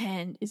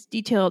and is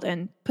detailed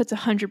and puts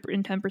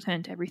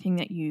 110% to everything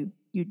that you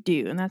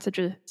do. And that's such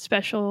a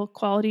special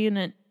quality, and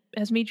it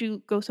has made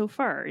you go so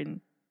far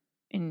in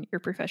your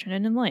profession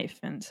and in life.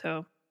 And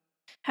so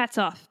hats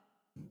off.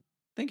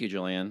 Thank you,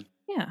 Jillian.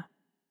 Yeah.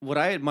 What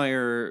I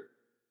admire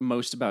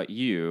most about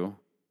you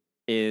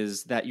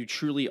is that you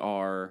truly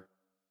are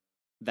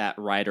that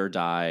ride or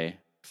die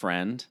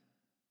friend.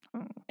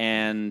 Oh.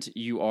 And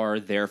you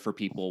are there for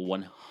people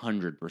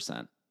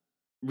 100%,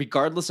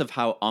 regardless of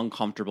how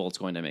uncomfortable it's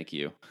going to make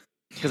you.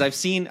 Because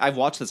I've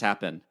watched this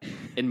happen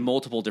in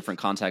multiple different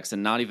contexts,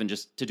 and not even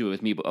just to do it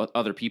with me, but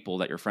other people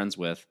that you're friends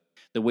with.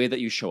 The way that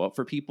you show up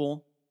for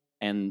people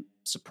and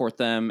support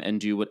them and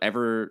do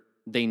whatever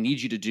they need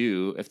you to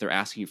do if they're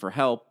asking you for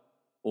help,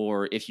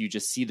 or if you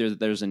just see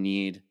there's a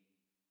need,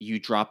 you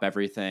drop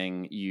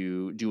everything,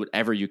 you do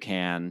whatever you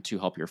can to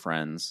help your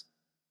friends.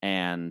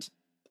 And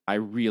I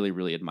really,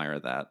 really admire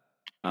that.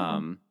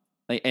 And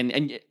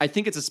I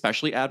think it's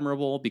especially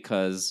admirable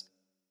because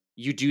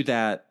you do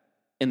that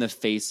in the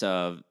face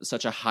of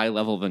such a high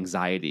level of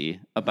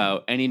anxiety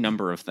about any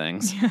number of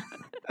things. Yeah.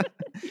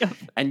 Yep.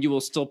 And you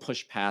will still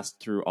push past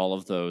through all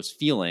of those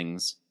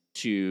feelings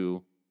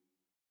to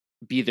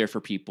be there for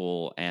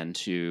people and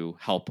to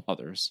help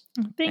others.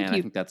 Thank you.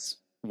 I think that's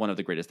one of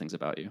the greatest things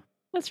about you.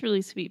 That's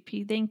really sweet,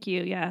 P. Thank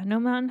you. Yeah, no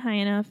mountain high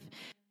enough.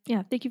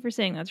 Yeah, thank you for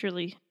saying that's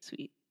really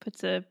sweet.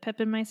 Puts a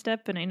pep in my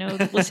step, and I know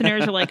the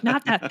listeners are like,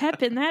 not that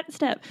pep in that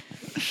step.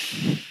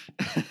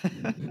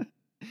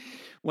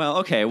 Well,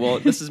 okay. Well,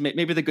 this is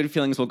maybe the good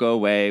feelings will go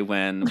away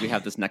when we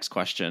have this next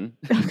question.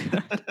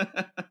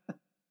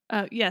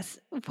 Yes.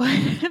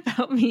 What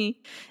about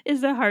me is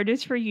the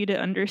hardest for you to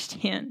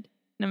understand?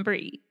 Number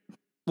 8.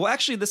 Well,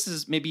 actually, this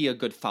is maybe a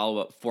good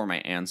follow-up for my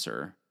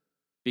answer,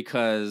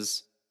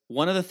 because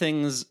one of the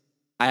things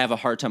I have a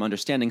hard time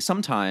understanding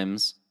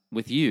sometimes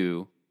with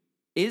you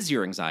is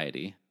your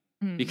anxiety,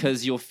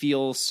 because you'll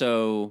feel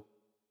so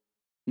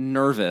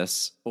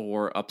nervous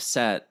or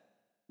upset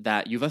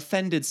that you've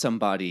offended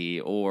somebody,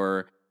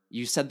 or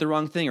you said the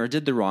wrong thing or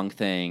did the wrong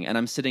thing. And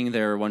I'm sitting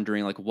there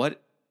wondering, like,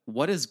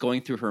 what is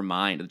going through her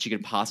mind that she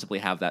could possibly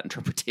have that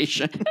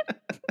interpretation?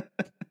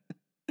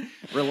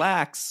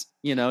 Relax,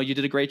 you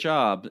did a great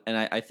job. And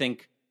I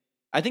think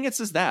it's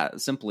just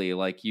that simply,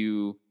 like,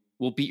 you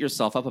will beat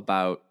yourself up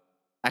about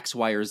X,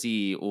 Y, or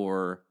Z,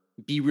 or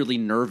be really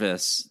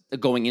nervous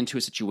going into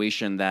a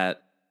situation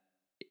that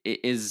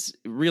is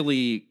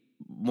really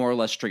more or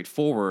less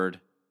straightforward,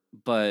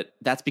 but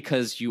that's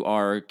because you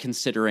are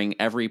considering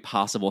every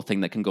possible thing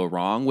that can go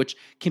wrong, which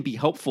can be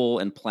helpful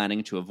in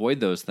planning to avoid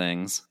those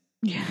things.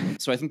 Yeah.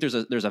 So I think there's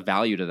a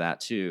value to that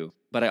too.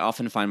 But I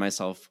often find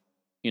myself,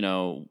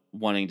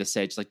 wanting to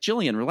say, just like,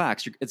 Jillian,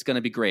 relax, it's going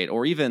to be great.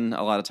 Or even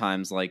a lot of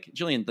times, like,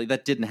 Jillian,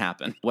 that didn't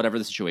happen. Whatever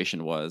the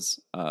situation was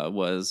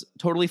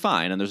totally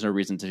fine, and there's no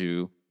reason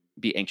to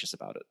be anxious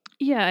about it.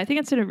 Yeah, I think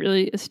it's a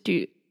really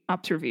astute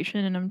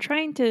observation, and I'm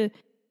trying to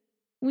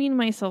wean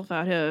myself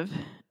out of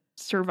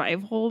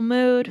survival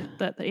mode,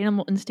 that the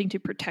animal instinct to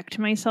protect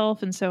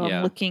myself. And so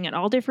I'm looking at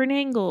all different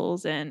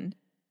angles. And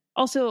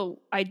also,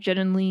 I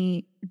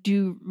genuinely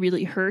do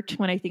really hurt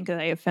when I think that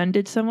I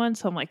offended someone.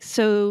 So I'm like,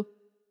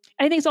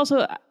 I think it's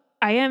also,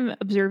 I am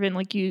observant,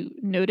 like you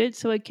noted,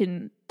 so I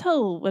can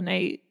tell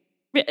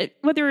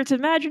whether it's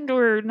imagined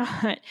or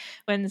not,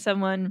 when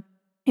someone,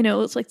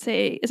 let's like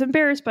say is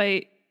embarrassed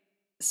by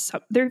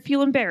they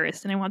feel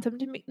embarrassed, and I want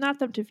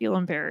them to feel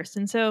embarrassed.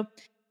 And so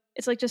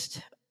it's like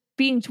just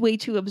being way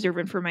too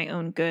observant for my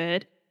own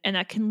good, and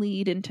that can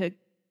lead into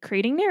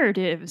creating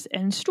narratives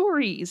and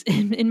stories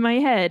in my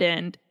head,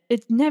 and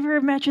it never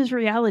matches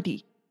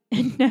reality.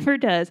 It never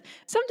does.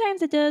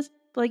 Sometimes it does,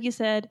 but like you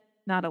said,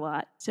 not a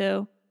lot.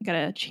 So I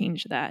gotta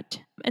change that.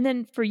 And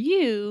then for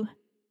you,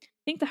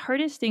 I think the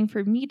hardest thing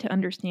for me to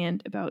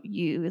understand about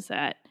you is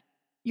that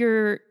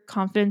your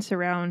confidence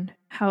around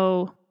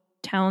how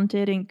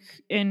talented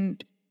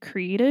and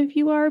creative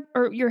you are,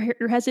 or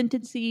your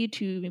hesitancy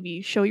to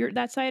maybe show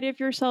that side of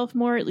yourself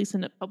more, at least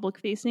in a public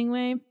facing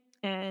way.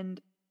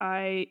 And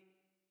I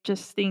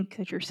just think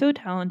that you're so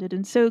talented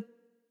and so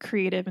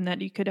creative, and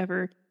that you could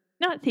ever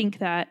not think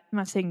that. I'm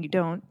not saying you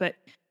don't, but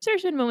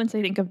there's been moments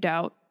I think of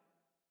doubt.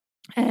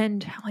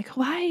 And I'm like,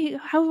 why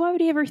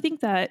would he ever think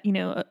that,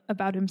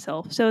 about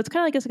himself? So it's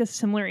kind of like, it's like a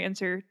similar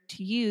answer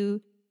to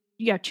you.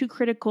 Yeah, too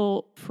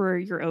critical for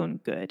your own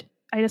good.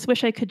 I just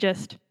wish I could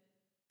just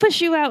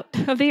push you out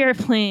of the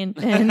airplane.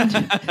 And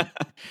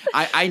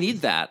I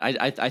need that.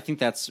 I think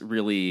that's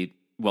really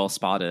well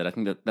spotted. I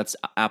think that's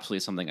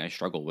absolutely something I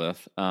struggle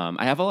with.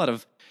 I have a lot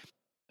of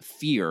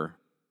fear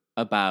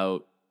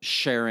about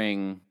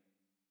sharing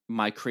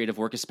my creative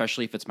work,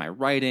 especially if it's my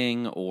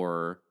writing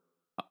or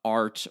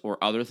art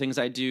or other things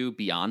I do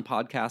beyond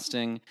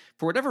podcasting.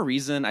 For whatever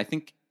reason, I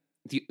think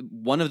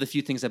one of the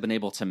few things I've been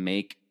able to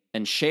make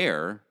and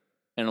share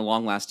in a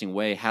long-lasting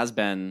way has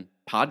been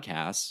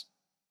podcasts,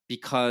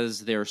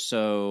 because they're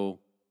so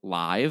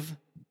live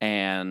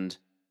and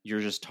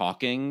you're just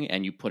talking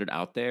and you put it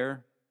out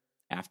there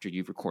after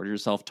you've recorded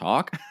yourself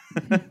talk.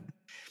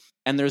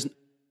 And there's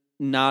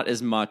not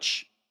as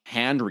much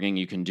hand-wringing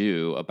you can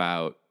do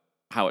about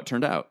how it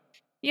turned out.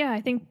 Yeah,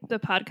 I think the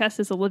podcast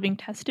is a living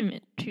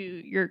testament to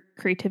your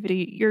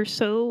creativity. You're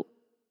so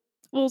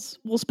well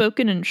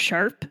spoken and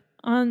sharp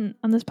on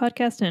this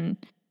podcast, and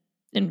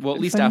well,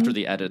 at least funny. After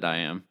the edit, I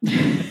am.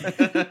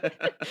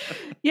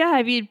 Yeah,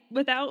 I mean,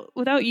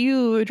 without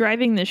you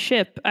driving the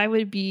ship, I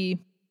would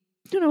be.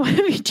 I don't know. I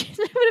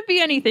wouldn't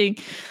be anything.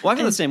 Well, I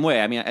feel the same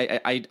way. I mean,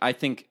 I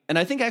think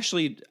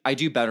actually I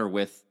do better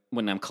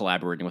when I'm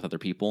collaborating with other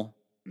people,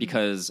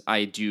 because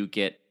I do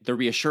get the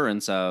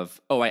reassurance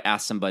of, I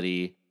asked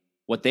somebody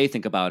what they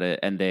think about it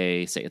and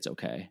they say it's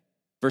okay.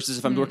 Versus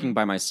if I'm working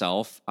by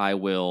myself, I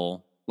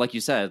will, like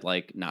you said,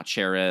 like not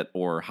share it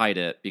or hide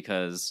it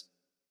because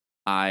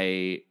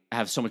I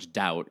have so much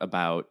doubt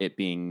about it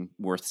being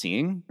worth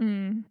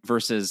seeing.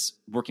 Versus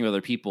working with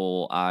other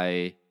people,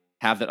 I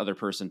have that other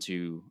person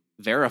to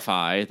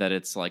verify that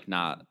it's like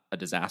not a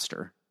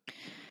disaster.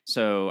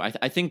 So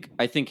I think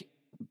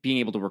being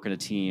able to work in a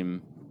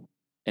team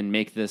and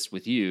make this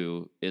with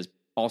you is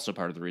also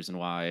part of the reason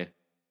why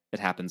it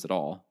happens at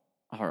all.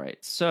 All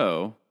right,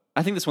 so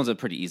I think this one's a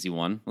pretty easy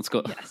one. Let's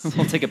go. Yes.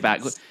 We'll take it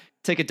back.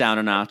 Take it down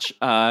a notch.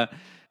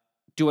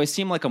 Do I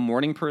seem like a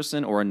morning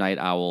person or a night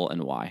owl,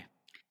 and why?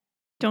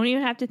 Don't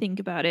even have to think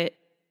about it.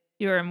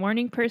 You're a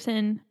morning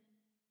person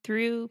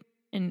through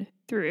and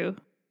through.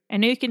 I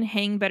know you can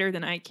hang better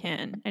than I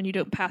can, and you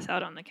don't pass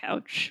out on the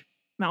couch,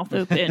 mouth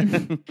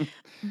open.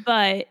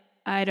 But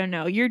I don't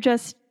know. You're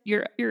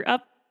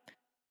up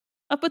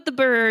with the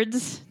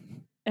birds.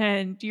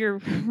 And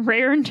you're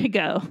raring to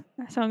go.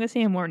 So I'm gonna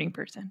say a morning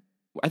person.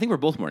 I think we're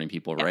both morning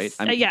people, right?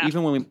 Yes. Yeah.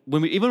 Even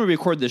when we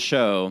record this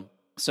show,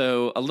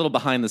 so a little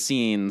behind the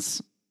scenes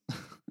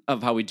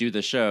of how we do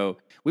the show,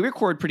 we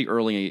record pretty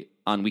early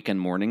on weekend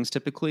mornings,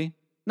 typically.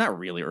 Not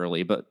really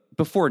early, but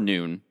before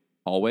noon,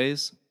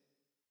 always,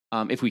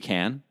 if we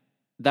can.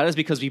 That is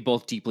because we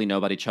both deeply know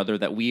about each other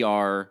that we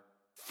are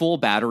full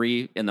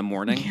battery in the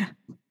morning,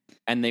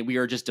 and we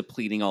are just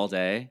depleting all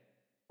day.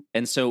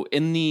 And so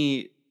in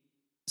the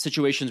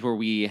situations where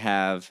we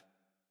have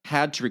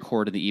had to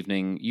record in the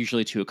evening,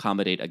 usually to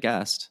accommodate a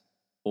guest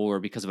or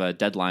because of a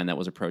deadline that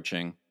was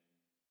approaching,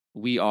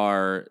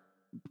 I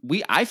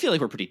feel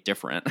like we're pretty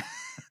different.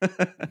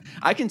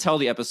 I can tell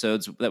the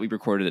episodes that we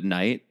recorded at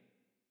night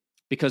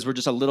because we're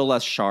just a little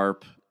less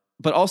sharp.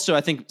 But also, I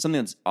think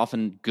something that's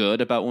often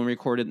good about when we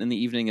record it in the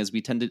evening is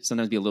we tend to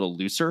sometimes be a little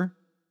looser.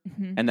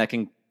 And that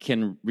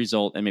can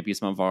result in maybe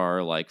some of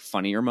our like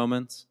funnier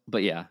moments.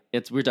 But yeah,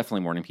 we're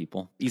definitely morning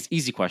people.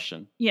 Easy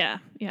question. Yeah,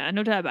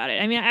 no doubt about it.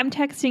 I mean, I'm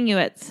texting you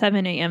at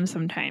 7 a.m.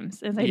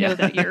 sometimes, as I know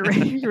that you're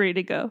ready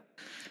to go.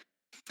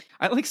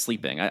 I like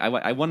sleeping.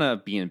 I want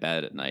to be in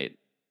bed at night.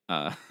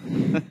 I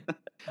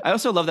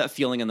also love that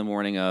feeling in the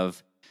morning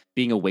of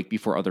being awake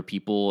before other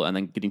people and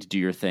then getting to do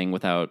your thing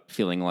without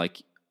feeling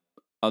like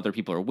other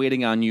people are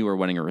waiting on you or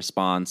wanting a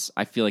response.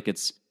 I feel like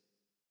it's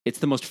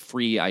the most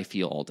free I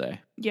feel all day.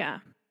 Yeah,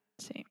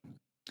 same.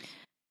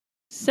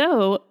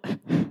 So,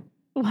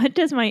 what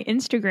does my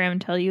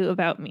Instagram tell you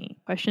about me?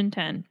 Question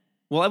 10.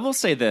 Well, I will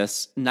say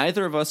this.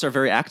 Neither of us are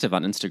very active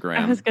on Instagram.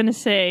 I was going to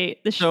say...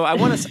 So I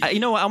want to...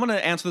 I want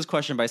to answer this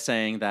question by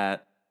saying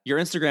that your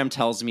Instagram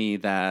tells me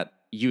that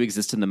you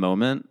exist in the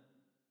moment.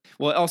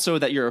 Well, also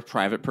that you're a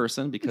private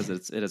person because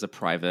it is a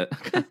private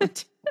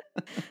account.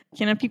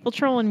 Can't have people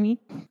trolling me.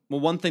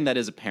 Well, one thing that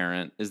is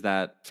apparent is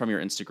that from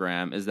your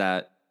Instagram is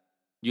that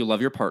you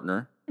love your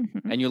partner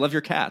and you love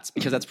your cats,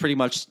 because that's pretty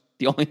much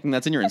the only thing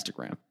that's in your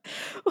Instagram.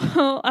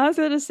 Well, I was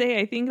going to say,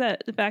 I think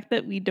that the fact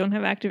that we don't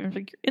have active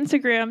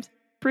Instagrams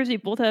proves we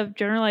both have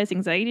generalized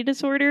anxiety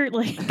disorder.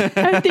 Like,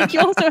 I think you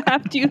also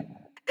have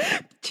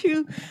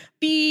to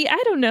be,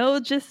 I don't know,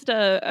 just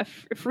a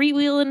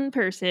freewheeling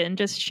person,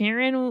 just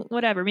sharing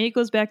whatever. Maybe it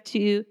goes back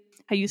to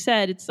how you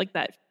said it's like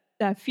that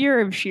fear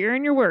of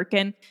sharing your work,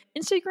 and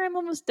Instagram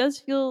almost does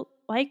feel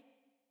like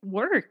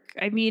work.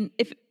 I mean,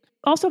 if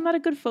also I'm not a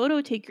good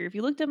photo taker. If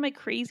you looked at my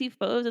crazy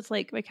photos, it's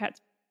like my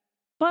cat's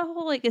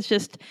butthole. Like it's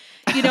just,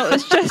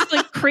 it's just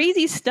like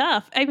crazy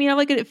stuff. I mean, I'm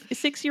like a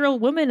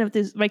 6-year-old woman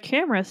with my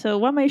camera. So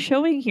what am I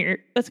showing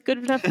here? That's good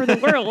enough for the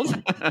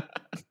world.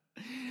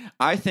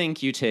 I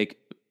think you take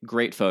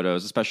great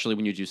photos, especially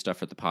when you do stuff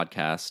for the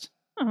podcast.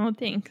 Oh,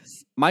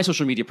 thanks. My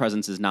social media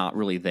presence is not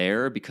really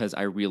there because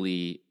I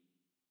really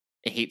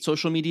hate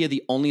social media.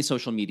 The only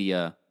social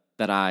media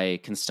that I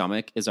can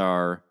stomach is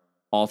our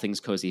All Things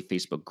Cozy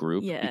Facebook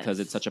group because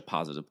it's such a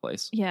positive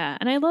place. Yeah.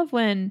 And I love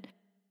when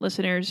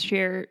listeners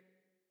share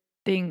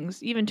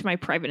things, even to my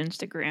private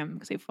Instagram,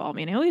 because they follow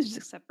me, and I always just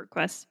accept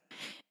requests,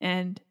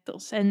 and they'll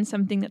send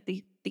something that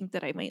they think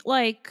that I might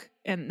like,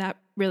 and that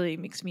really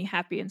makes me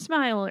happy and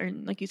smile. Or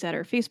like you said,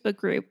 our Facebook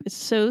group is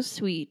so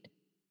sweet.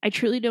 I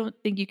truly don't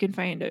think you can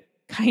find a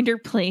kinder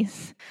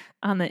place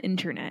on the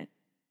internet.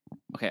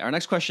 Okay, our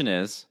next question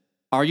is,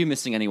 are you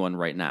missing anyone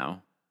right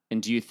now?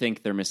 And do you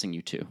think they're missing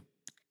you too?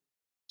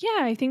 Yeah,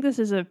 I think this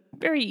is a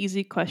very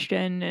easy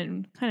question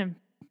and kind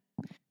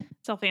of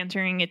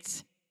self-answering.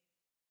 It's,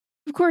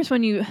 of course,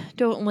 when you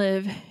don't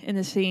live in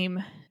the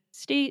same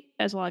state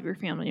as a lot of your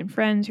family and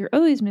friends, you're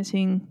always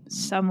missing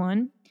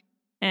someone.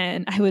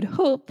 And I would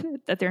hope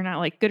that they're not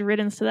like good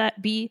riddance to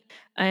that B,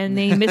 and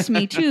they miss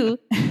me too.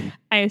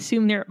 I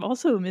assume they're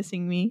also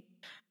missing me.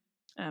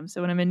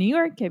 So when I'm in New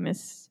York, I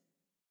miss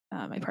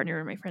my partner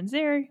and my friends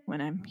there.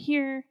 When I'm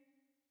here,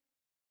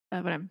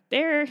 when I'm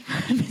there,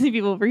 I'm missing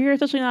people over here,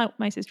 especially now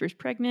my sister's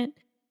pregnant.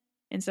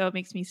 And so it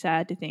makes me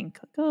sad to think,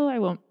 like, oh, I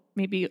won't,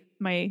 maybe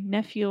my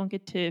nephew won't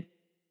get to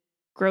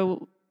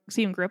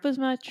see him grow up as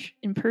much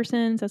in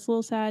person. So that's a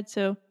little sad.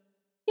 So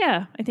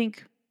yeah,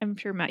 I'm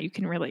sure, Matt, you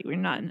can relate. We're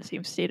not in the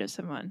same state as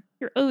someone.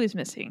 You're always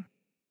missing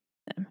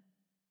them.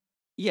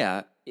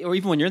 Yeah. Or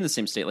even when you're in the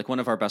same state, like one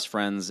of our best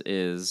friends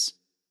is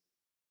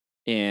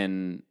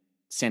in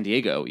San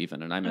Diego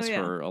even, and I miss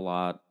her a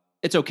lot.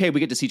 It's okay. We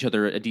get to see each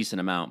other a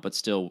decent amount, but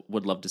still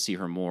would love to see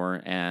her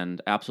more,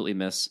 and absolutely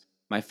miss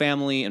my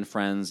family and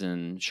friends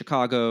in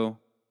Chicago.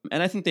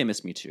 And I think they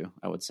miss me too,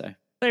 I would say.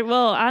 Right,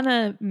 well, on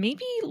a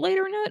maybe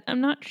later note,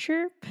 I'm not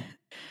sure.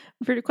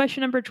 For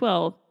question number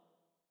 12,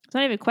 it's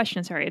not even a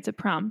question, sorry, it's a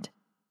prompt.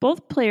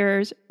 Both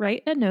players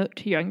write a note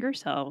to younger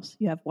selves.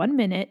 You have 1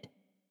 minute,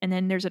 and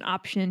then there's an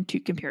option to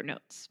compare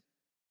notes.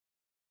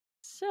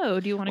 So,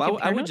 do you want to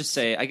compare I would notes? just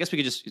say, I guess we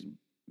could just,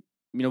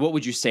 what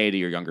would you say to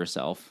your younger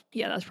self?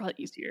 Yeah, that's probably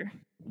easier.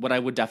 What I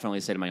would definitely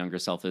say to my younger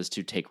self is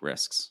to take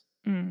risks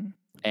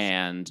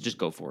and just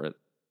go for it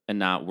and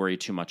not worry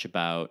too much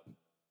about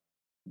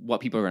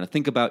what people are going to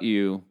think about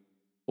you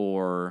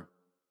or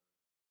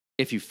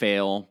if you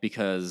fail,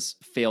 because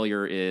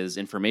failure is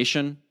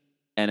information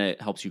and it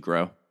helps you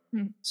grow.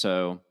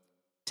 So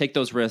take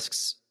those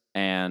risks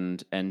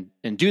and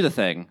do the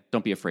thing.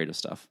 Don't be afraid of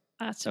stuff.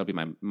 That would be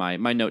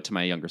my note to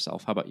my younger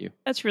self. How about you?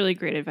 That's really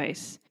great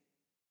advice.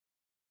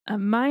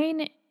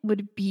 Mine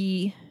would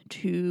be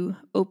to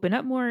open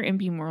up more and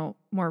be more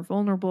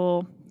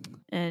vulnerable,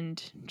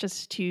 and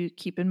just to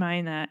keep in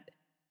mind that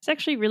it's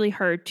actually really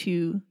hard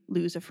to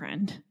lose a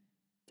friend.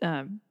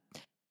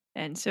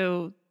 And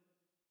so,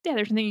 yeah,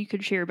 there's something you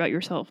could share about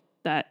yourself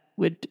that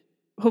would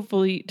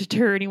hopefully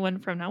deter anyone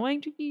from not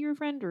wanting to be your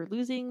friend or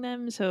losing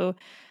them. So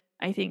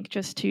I think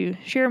just to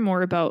share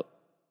more about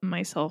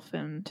myself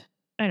and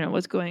I don't know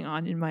what's going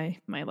on in my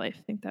life,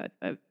 I think that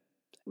I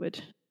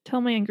would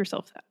tell my younger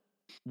self that.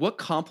 What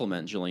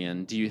compliment,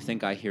 Jillian, do you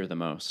think I hear the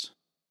most?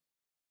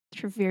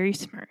 You're very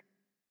smart.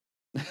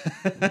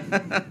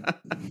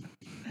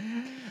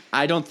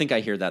 I don't think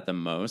I hear that the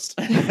most.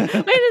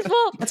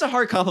 Well, that's a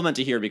hard compliment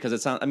to hear because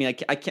it's not, I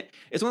can't,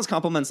 it's one of those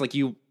compliments like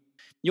you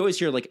always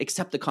hear like,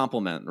 accept the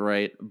compliment,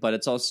 right? But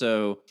it's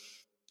also,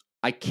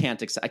 I can't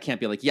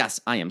be like, yes,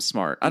 I am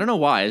smart. I don't know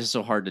why. It's just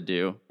so hard to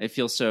do. It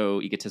feels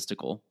so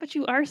egotistical. But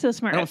you are so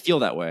smart. I don't feel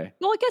that way.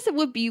 Well, I guess it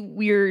would be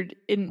weird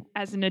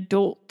as an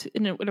adult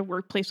in a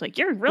workplace. Like,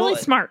 you're really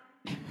smart.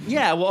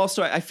 Yeah. Well,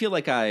 also, I feel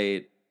like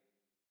I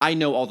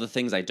know all the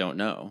things I don't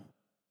know.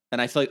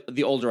 And I feel like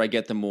the older I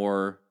get, the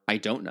more I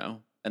don't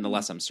know. And the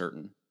less I'm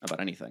certain about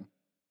anything.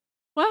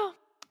 Well,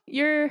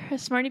 you're a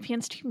smarty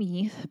pants to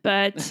me.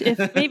 But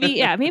if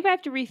maybe I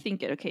have to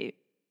rethink it. Okay.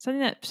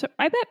 Something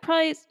I bet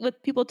probably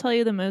what people tell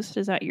you the most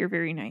is that you're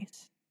very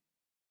nice.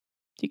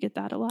 Do you get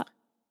that a lot?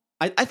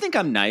 I think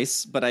I'm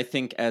nice, but I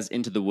think as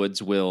Into the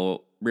Woods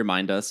will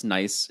remind us,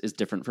 nice is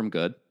different from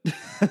good.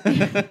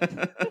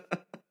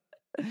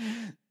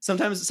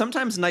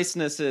 Sometimes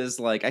niceness is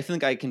like, I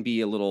think I can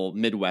be a little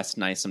Midwest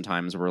nice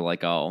sometimes where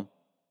like I'll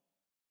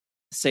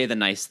say the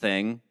nice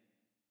thing,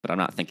 but I'm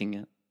not thinking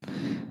it.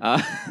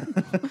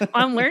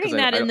 I'm learning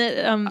that in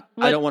the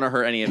I don't want to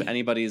hurt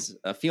anybody's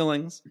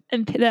feelings.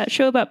 And that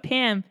show about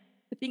Pam,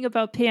 the thing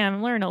about Pam,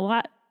 I'm learning a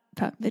lot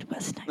about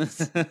Midwest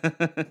nice.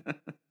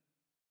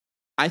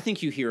 I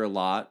think you hear a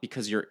lot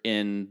because you're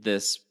in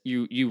this.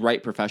 You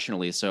write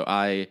professionally, so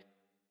I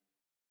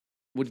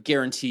would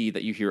guarantee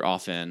that you hear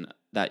often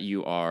that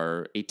you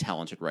are a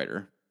talented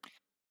writer.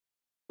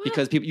 Well,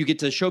 because you get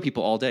to show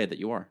people all day that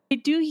you are. I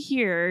do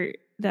hear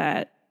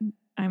that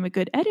I'm a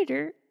good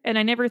editor. and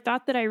I never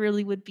thought that I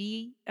really would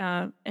be.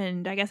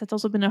 And I guess that's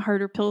also been a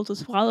harder pill to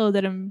swallow,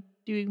 that I'm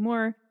doing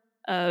more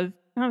of,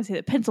 I don't want to say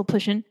that pencil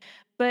pushing,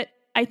 but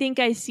I think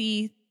I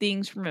see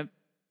things from a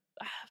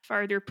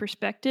farther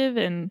perspective,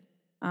 and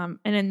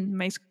then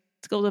my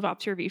skills of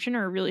observation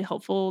are really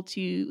helpful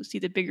to see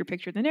the bigger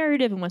picture of the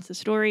narrative and what's the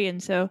story.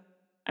 And so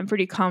I'm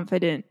pretty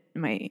confident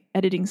in my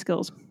editing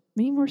skills,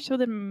 maybe more so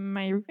than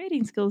my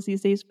writing skills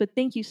these days. But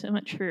thank you so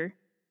much for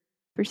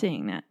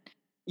saying that.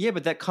 Yeah,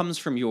 but that comes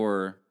from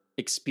your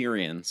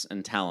experience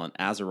and talent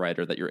as a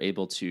writer, that you're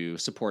able to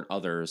support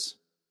others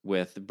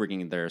with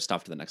bringing their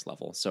stuff to the next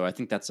level. So I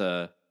think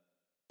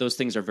those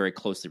things are very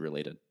closely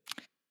related.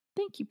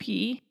 Thank you,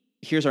 P.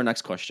 Here's our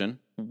next question.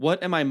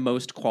 What am I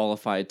most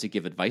qualified to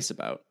give advice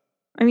about?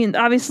 I mean,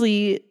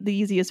 obviously the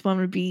easiest one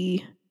would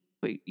be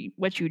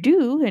what you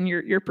do and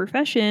your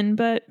profession,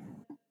 but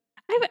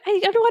I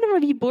don't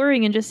want to be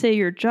boring and just say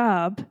your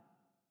job.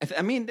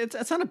 I mean,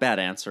 it's not a bad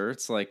answer.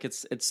 It's like,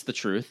 it's the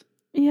truth.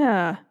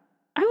 Yeah.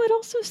 I would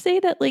also say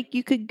that, like,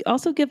 you could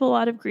also give a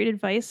lot of great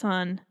advice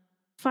on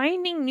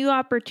finding new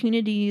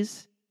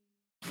opportunities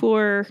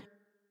for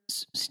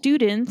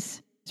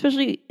students,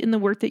 especially in the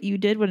work that you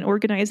did when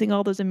organizing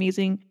all those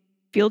amazing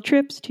field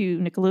trips to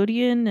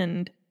Nickelodeon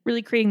and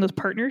really creating those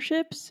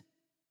partnerships.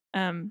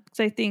 Because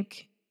I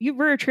think you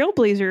were a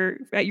trailblazer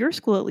at your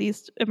school, at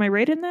least. Am I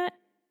right in that?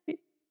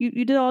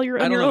 You did all your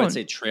own. I don't know if I'd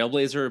say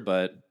trailblazer,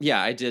 but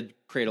yeah, I did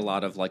create a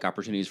lot of like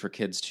opportunities for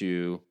kids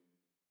to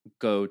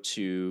go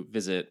to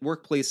visit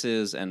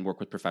workplaces and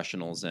work with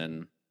professionals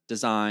in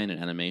design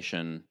and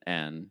animation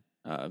and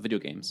video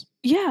games.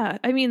 Yeah,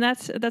 I mean,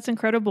 that's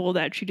incredible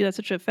that you do. That's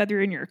such a feather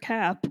in your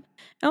cap. And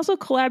also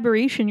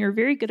collaboration. You're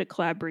very good at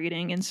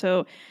collaborating. And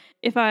so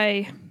if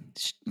I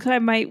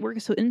might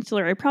work so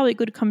insular, I probably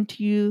could come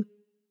to you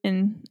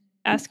and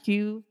ask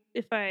you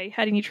if I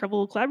had any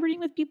trouble collaborating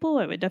with people.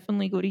 I would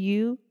definitely go to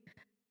you.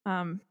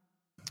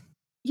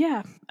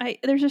 Yeah,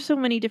 there's just so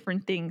many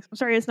different things. I'm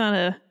sorry, it's not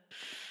a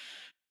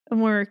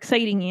more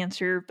exciting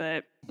answer,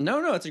 but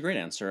no, it's a great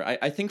answer.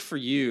 I think for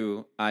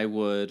you,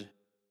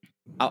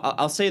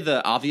 I'll say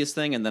the obvious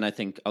thing, and then I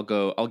think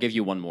I'll give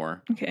you one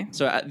more. Okay.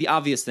 So the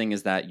obvious thing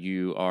is that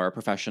you are a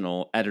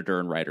professional editor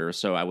and writer.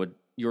 So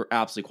you're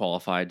absolutely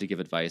qualified to give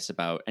advice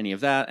about any of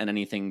that and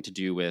anything to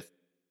do with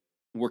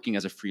working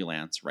as a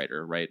freelance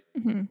writer, right?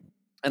 Mm-hmm.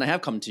 And I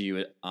have come to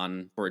you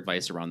for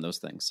advice around those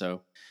things.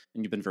 So,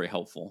 and you've been very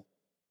helpful.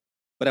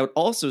 But I would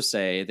also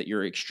say that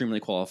you're extremely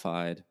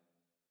qualified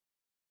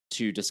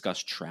to discuss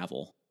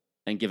travel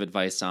and give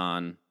advice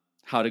on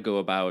how to go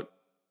about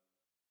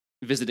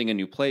visiting a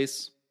new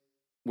place,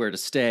 where to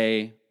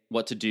stay,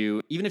 what to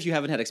do. Even if you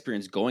haven't had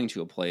experience going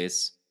to a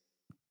place,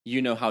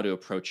 you know how to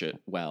approach it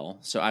well.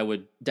 So I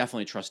would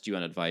definitely trust you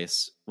on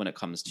advice when it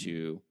comes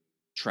to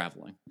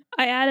traveling.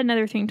 I add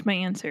another thing to my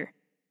answer.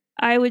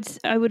 I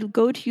would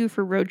go to you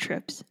for road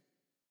trips.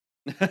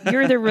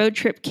 You're the road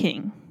trip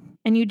king,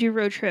 and you do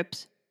road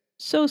trips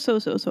so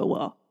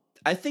well.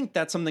 I think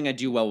that's something I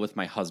do well with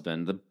my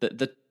husband.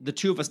 The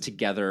two of us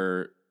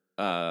together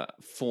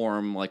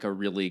form like a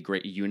really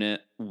great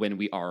unit when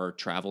we are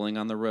traveling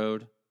on the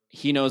road.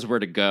 He knows where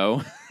to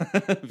go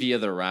via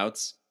the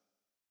routes,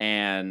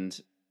 and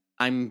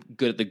I'm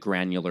good at the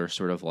granular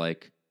sort of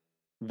like,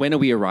 when are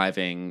we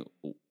arriving?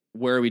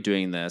 Where are we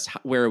doing this?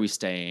 Where are we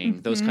staying?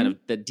 Mm-hmm. Those kind of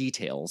the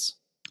details.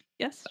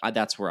 Yes.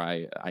 That's where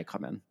I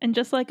come in. And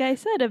just like I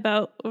said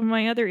about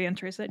my other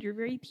answers, that you're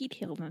very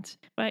detailed.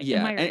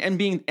 Yeah, and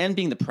being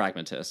the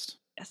pragmatist.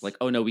 Yes. Like,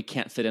 oh no, we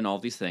can't fit in all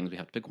these things. We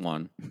have to pick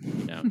one.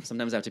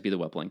 Sometimes I have to be the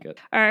wet blanket.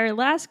 Our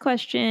last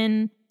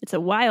question, it's a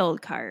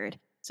wild card.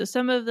 So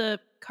some of the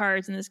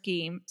cards in this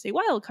game say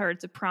wild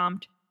cards, a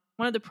prompt.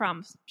 One of the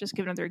prompts, just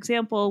give another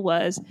example,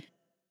 was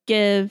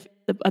give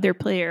the other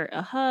player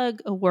a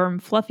hug, a warm,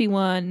 fluffy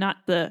one, not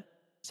the,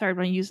 sorry, I'm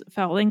going to use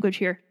foul language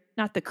here,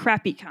 not the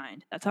crappy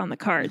kind that's on the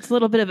card. It's a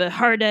little bit of a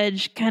hard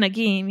edge kind of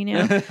game,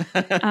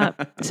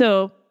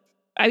 So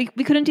we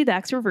couldn't do that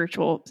because we're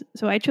virtual.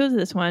 So I chose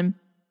this one.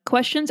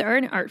 Questions are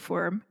an art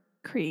form.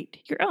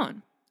 Create your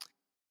own.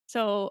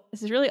 So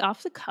this is really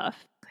off the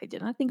cuff. I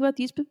did not think about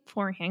these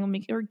beforehand. I'll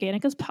make it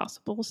organic as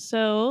possible.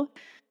 So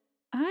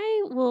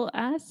I will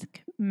ask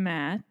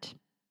Matt,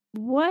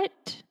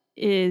 what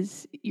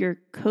is your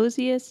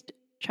coziest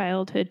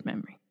childhood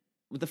memory?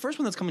 The first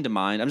one that's coming to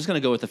mind, I'm just going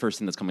to go with the first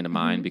thing that's coming to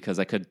mind because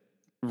I could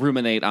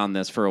ruminate on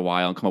this for a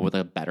while and come up with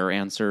a better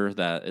answer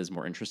that is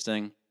more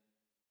interesting.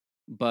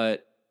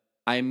 But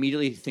I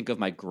immediately think of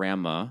my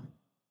grandma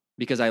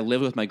because I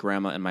lived with my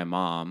grandma and my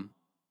mom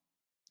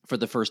for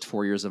the first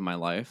 4 years of my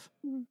life.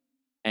 Mm.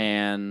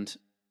 And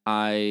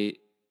I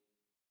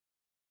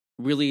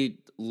really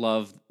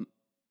love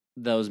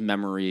those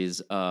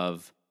memories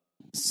of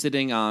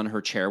sitting on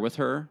her chair with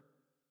her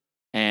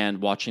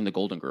and watching the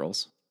Golden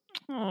Girls.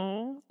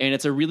 Aww. And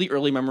it's a really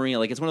early memory.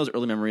 Like, it's one of those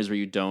early memories where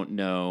you don't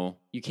know,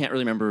 you can't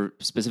really remember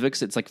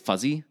specifics. It's like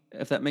fuzzy,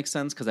 if that makes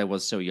sense, because I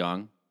was so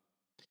young.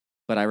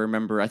 But I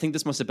remember, I think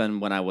this must have been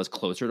when I was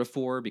closer to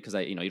 4 because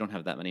you don't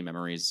have that many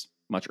memories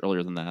much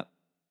earlier than that.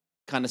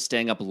 kind of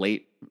staying up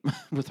late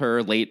with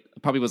her. Late,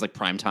 probably was like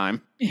prime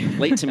time.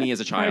 Late to me as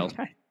a child.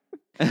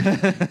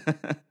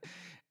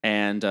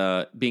 And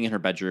being in her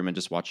bedroom and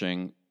just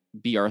watching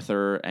B.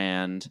 Arthur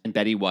and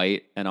Betty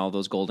White and all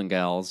those Golden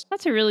Gals.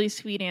 That's a really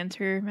sweet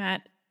answer,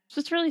 Matt. So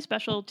it's really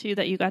special, too,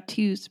 that you got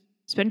to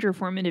spend your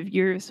formative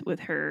years with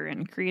her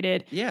and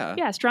created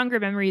stronger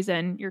memories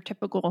than your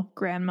typical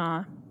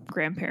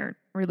grandma-grandparent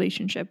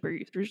relationship where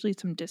there's usually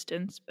some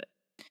distance. But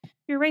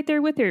you're right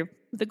there with her,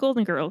 with the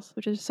Golden Girls,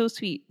 which is so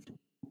sweet.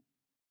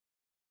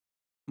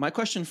 My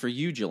question for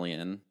you,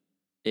 Jillian,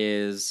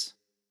 is,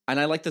 and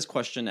I like this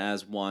question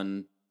as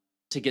one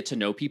to get to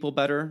know people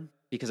better,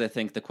 because I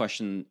think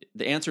the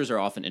answers are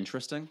often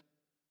interesting.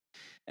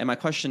 And my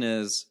question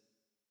is,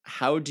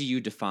 how do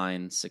you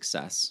define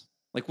success?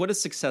 Like, what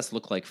does success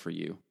look like for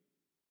you?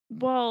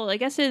 Well, I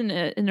guess in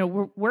a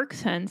work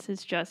sense,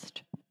 it's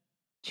just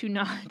to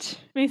not,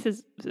 this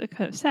is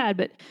kind of sad,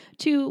 but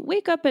to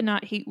wake up and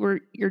not hate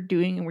where you're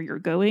doing and where you're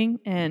going.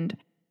 And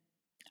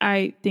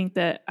I think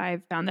that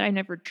I've found that I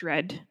never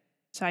dread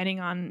signing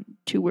on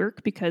to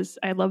work because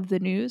I love the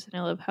news and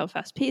I love how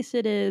fast paced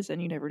it is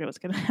and you never know what's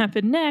going to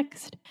happen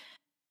next.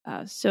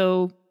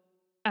 So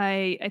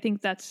I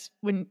think that's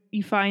when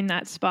you find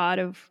that spot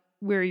of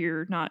where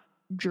you're not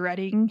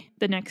dreading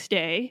the next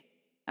day.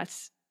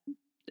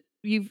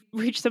 You've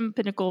reached some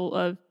pinnacle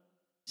of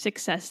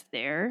success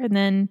there. And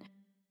then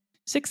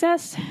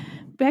success,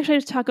 actually I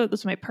just talked about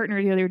this with my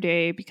partner the other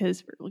day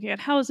because we're looking at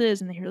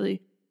houses and they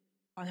really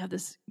want to have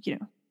this,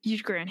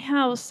 huge grand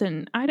house.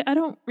 And I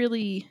don't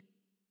really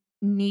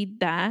need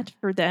that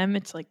for them.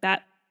 It's like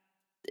that.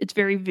 It's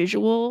very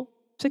visual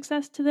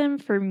success to them.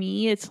 For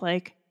me, it's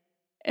like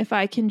if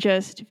I can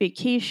just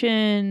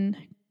vacation,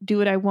 do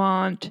what I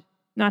want,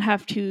 not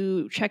have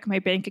to check my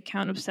bank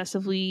account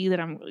obsessively that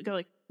I'm going to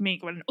like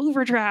make an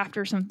overdraft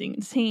or something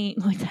insane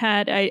like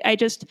that. I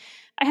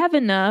have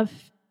enough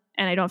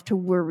and I don't have to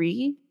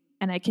worry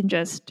and I can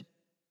just,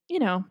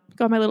 go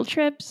on my little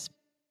trips,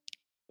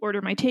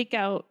 order my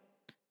takeout,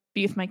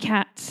 be with my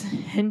cats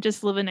and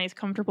just live a nice,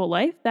 comfortable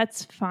life.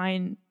 That's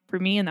fine for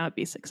me. And that would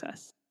be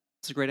success.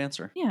 That's a great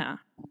answer. Yeah.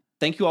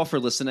 Thank you all for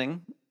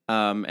listening.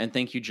 And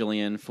thank you,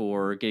 Jillian,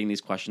 for getting these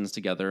questions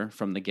together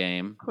from the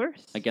game. Of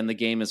course. Again, the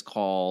game is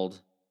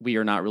called We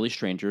Are Not Really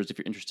Strangers. If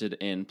you're interested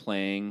in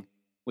playing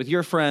with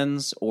your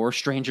friends or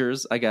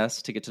strangers, I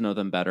guess, to get to know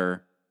them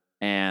better.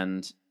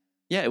 And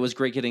yeah, it was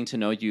great getting to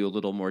know you a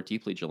little more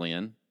deeply,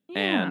 Jillian.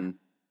 Yeah. And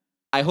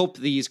I hope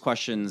these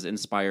questions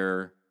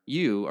inspire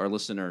you, our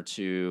listener,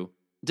 to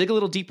dig a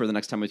little deeper the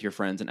next time with your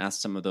friends and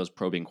ask some of those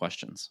probing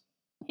questions.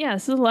 Yeah,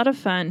 this is a lot of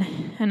fun.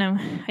 And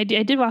I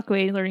did walk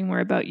away learning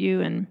more about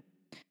you, and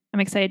I'm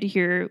excited to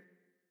hear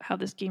how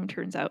this game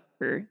turns out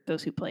for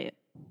those who play it.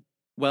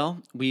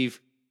 Well,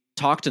 we've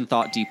talked and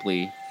thought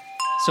deeply,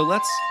 so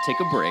let's take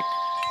a break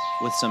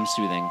with some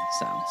soothing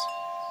sounds.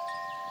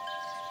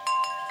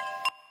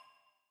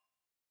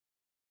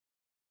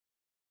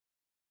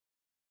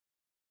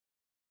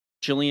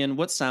 Jillian,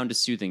 what sound is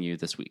soothing you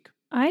this week?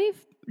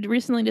 I've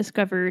recently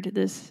discovered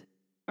this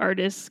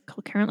artist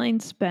called Caroline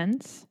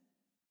Spence,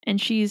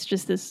 and she's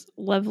just this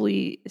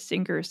lovely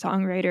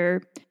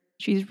singer-songwriter.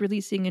 She's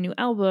releasing a new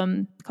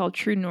album called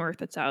True North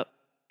that's out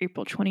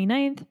April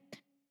 29th.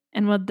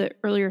 And one of the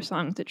earlier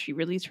songs that she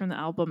released from the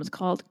album is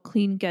called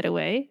Clean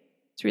Getaway.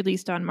 It's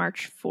released on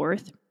March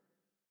 4th.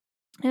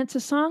 And it's a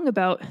song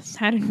about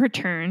Saturn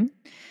return.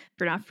 If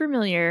you're not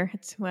familiar,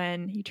 it's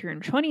when you turn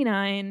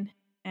 29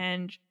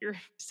 and your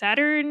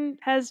Saturn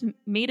has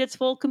made its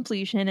full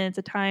completion. And it's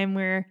a time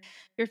where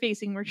you're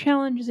facing more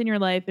challenges in your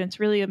life. And it's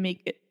really a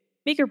make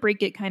or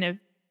break it kind of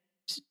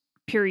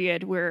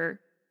period where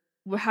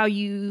how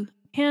you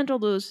handle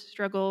those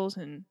struggles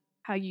and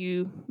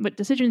what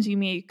decisions you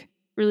make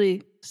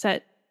really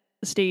set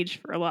the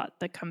stage for a lot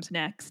that comes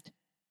next.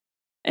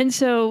 And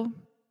so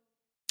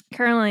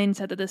Caroline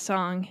said that this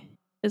song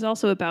is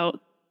also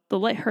about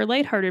her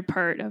lighthearted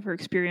part of her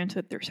experience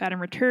with their Saturn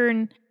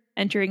return,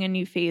 entering a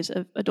new phase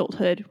of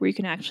adulthood where you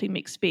can actually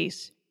make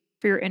space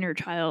for your inner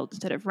child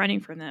instead of running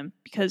from them,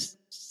 because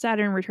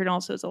Saturn return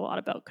also is a lot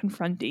about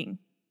confronting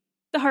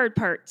the hard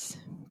parts,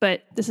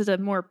 but this is a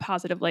more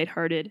positive,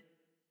 lighthearted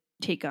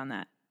take on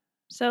that.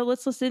 So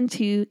let's listen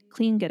to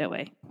Clean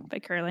Getaway by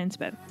Caroline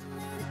Spence.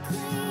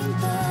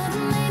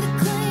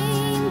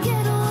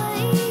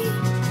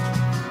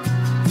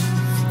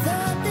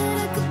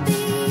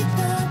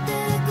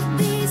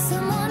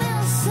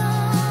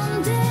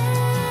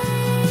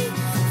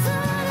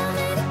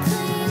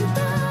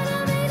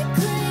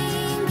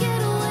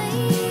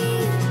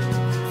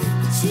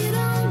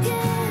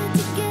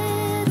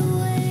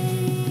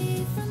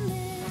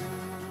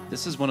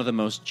 This is one of the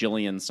most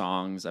Jillian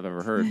songs I've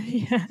ever heard.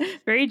 Yeah,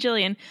 very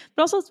Jillian.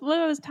 But also what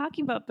I was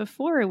talking about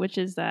before, which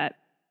is that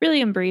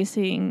really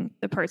embracing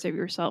the parts of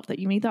yourself that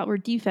you may thought were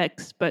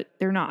defects, but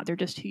they're not. They're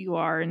just who you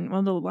are. And one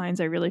of the lines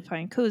I really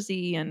find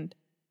cozy and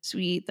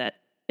sweet, that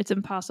it's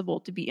impossible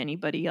to be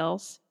anybody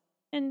else.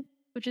 And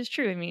which is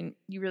true. I mean,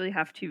 you really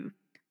have to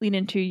lean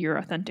into your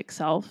authentic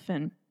self.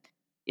 And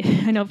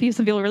I know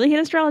some people really hate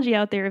astrology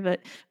out there,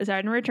 but the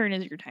Saturn return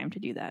is your time to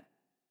do that.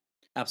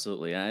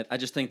 Absolutely. I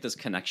just think this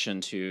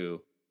connection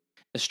to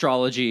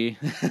astrology,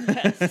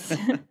 Yes.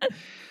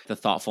 the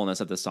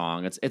thoughtfulness of the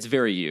song, it's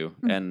very you,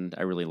 and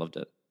I really loved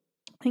it.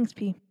 Thanks,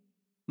 P.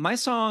 My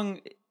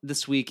song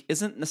this week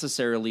isn't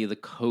necessarily the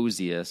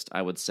coziest,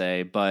 I would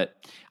say, but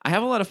I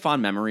have a lot of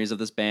fond memories of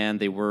this band.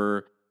 They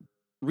were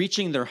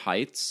reaching their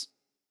heights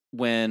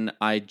when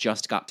I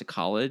just got to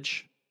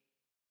college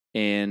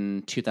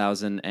in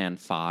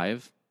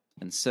 2005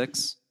 and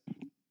 6.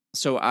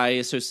 So I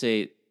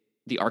associate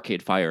the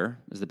Arcade Fire,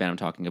 is the band I'm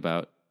talking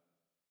about,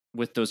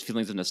 with those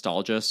feelings of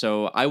nostalgia.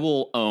 So I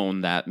will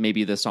own that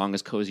maybe this song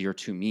is cozier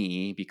to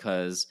me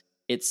because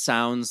it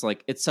sounds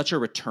like it's such a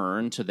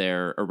return to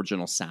their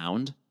original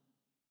sound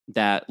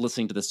that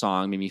listening to the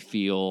song made me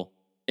feel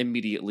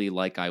immediately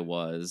like I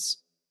was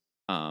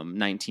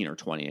 19 or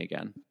 20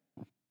 again.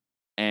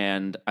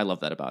 And I love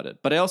that about it.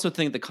 But I also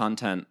think the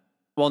content,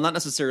 while not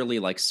necessarily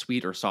like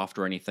sweet or soft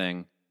or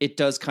anything, it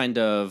does kind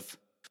of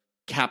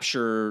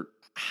capture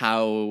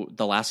how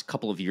the last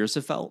couple of years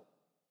have felt.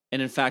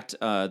 And in fact,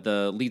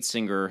 the lead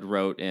singer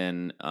wrote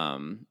in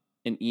an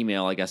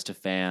email, I guess, to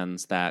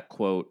fans that,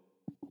 quote,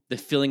 "The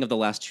feeling of the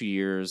last 2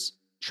 years,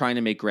 trying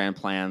to make grand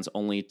plans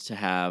only to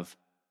have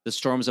the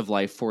storms of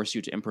life force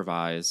you to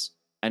improvise,"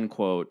 end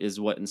quote, is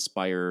what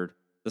inspired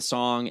the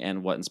song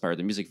and what inspired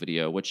the music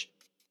video, which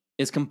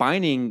is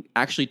combining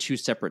actually two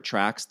separate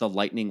tracks, the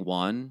Lightning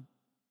 1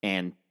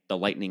 and the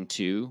Lightning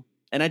 2.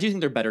 And I do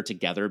think they're better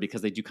together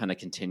because they do kind of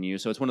continue.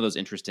 So it's one of those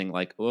interesting,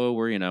 like, oh,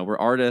 we're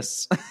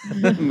artists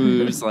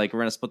moves. Like, we're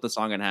going to split the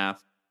song in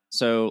half.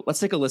 So let's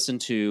take a listen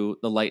to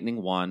the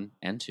Lightning 1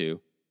 and 2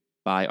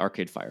 by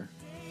Arcade Fire.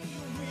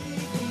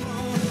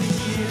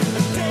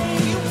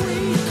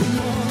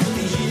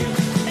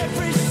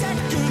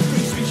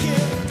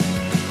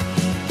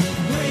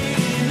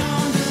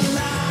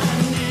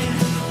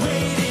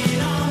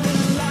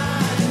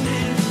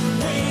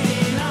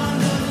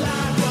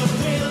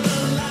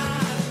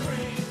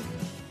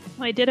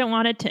 I didn't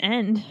want it to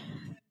end.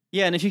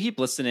 Yeah, and if you keep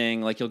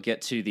listening, like, you'll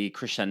get to the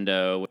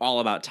crescendo, all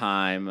about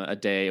time, a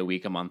day, a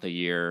week, a month, a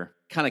year.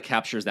 Kind of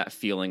captures that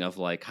feeling of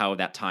like how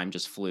that time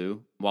just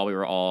flew while we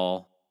were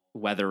all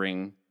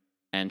weathering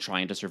and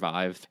trying to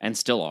survive, and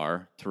still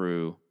are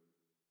through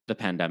the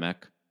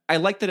pandemic. I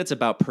like that it's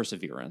about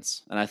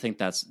perseverance, and I think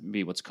that's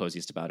maybe what's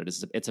coziest about it.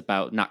 Is it's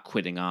about not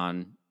quitting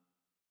on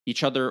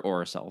each other or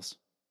ourselves.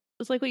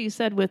 It's like what you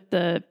said with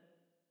the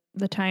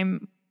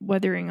time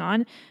weathering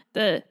on.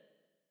 The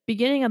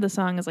beginning of the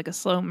song is like a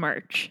slow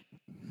march,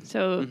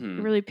 so it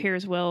really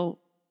pairs well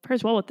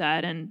with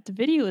that. And the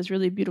video is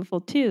really beautiful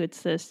too.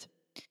 It's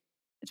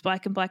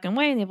black and white,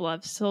 and they have a lot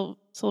of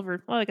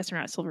silver. Well, I guess they're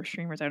not silver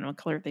streamers. I don't know what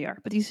color they are,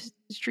 but these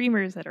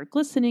streamers that are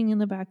glistening in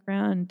the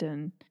background.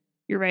 And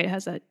you're right, it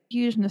has that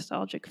huge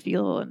nostalgic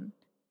feel. And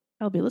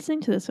I'll be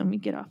listening to this when we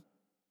get off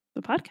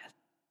the podcast.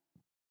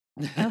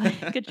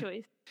 Good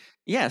choice.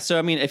 Yeah, so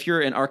I mean, if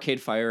you're an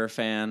Arcade Fire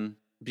fan,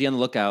 be on the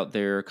lookout.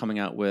 They're coming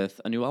out with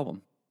a new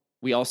album.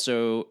 We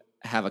also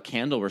have a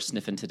candle we're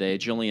sniffing today.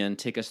 Julian,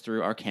 take us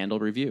through our candle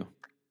review.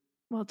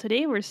 Well,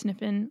 today we're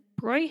sniffing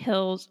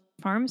Broyhill's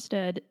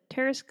Farmstead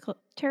Terrace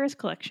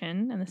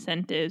Collection, and the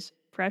scent is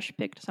fresh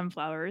picked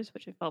sunflowers,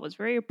 which I felt was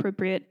very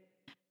appropriate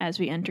as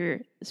we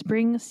enter the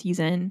spring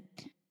season.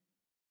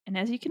 And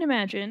as you can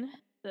imagine,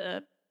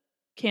 the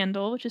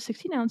candle, which is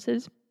 16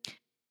 ounces,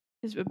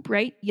 is a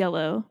bright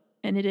yellow,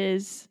 and it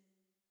is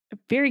a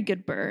very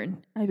good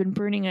burn. I've been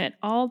burning it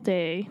all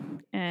day,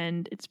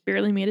 and it's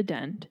barely made a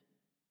dent.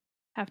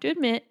 Have to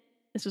admit,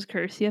 this was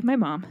courtesy of my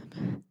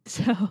mom.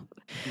 So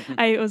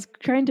I was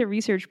trying to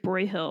research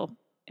Broyhill,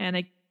 and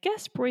I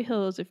guess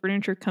Broyhill is a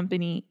furniture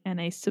company, and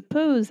I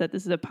suppose that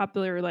this is a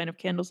popular line of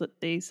candles that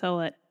they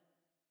sell at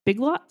Big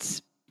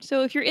Lots.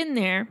 So if you're in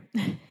there,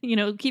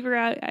 keep your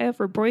eye out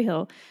for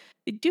Broyhill.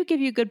 They do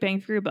give you a good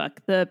bang for your buck.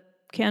 The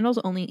candle's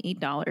only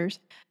 $8.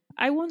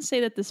 I won't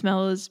say that the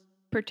smell is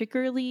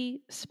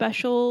particularly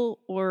special,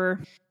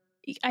 or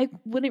I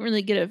wouldn't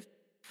really get a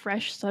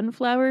fresh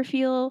sunflower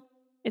feel.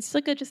 It's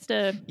like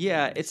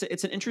yeah, it's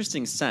an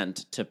interesting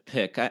scent to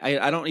pick.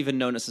 I don't even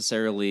know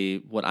necessarily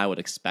what I would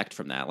expect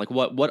from that. Like,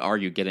 what are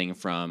you getting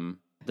from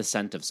the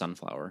scent of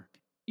sunflower?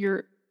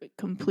 You're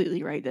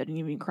completely right. That didn't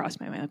even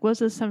cross my mind. Like, what does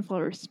the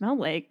sunflower smell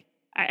like?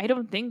 I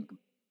don't think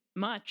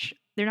much.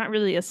 They're not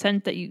really a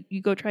scent that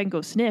you go try and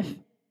go sniff.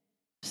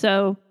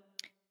 So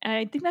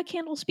I think that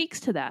candle speaks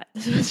to that.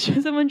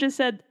 Someone just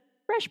said,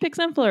 fresh picked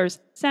sunflowers,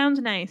 sounds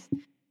nice.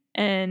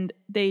 And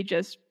they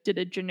just did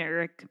a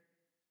generic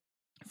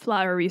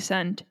flowery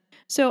scent.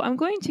 So I'm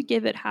going to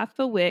give it half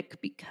a wick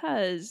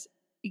because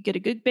you get a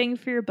good bang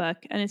for your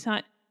buck, and it's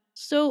not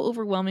so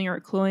overwhelming or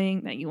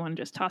cloying that you want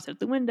to just toss it out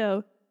the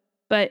window,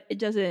 but it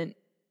doesn't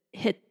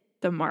hit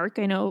the mark.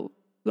 I know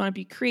we want to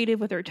be creative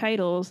with our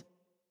titles,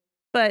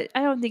 but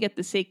I don't think at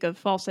the sake of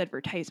false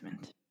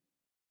advertisement.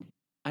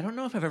 I don't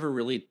know if I've ever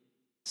really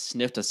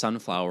sniffed a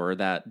sunflower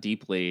that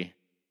deeply,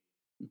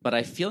 but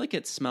I feel like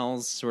it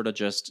smells sort of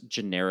just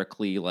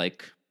generically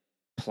like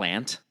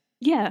plant.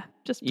 Yeah,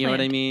 just plant. You know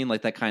what I mean?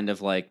 Like that kind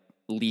of like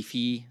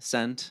leafy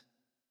scent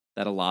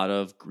that a lot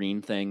of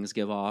green things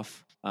give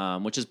off.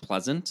 which is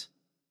pleasant,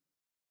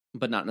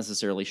 but not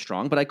necessarily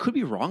strong. But I could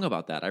be wrong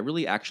about that. I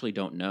really actually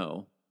don't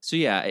know. So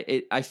yeah,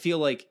 I feel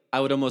like I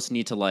would almost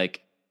need to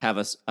like have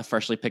a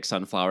freshly picked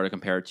sunflower to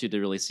compare it to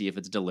really see if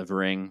it's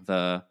delivering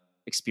the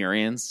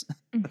experience.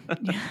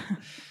 Yeah.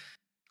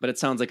 But it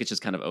sounds like it's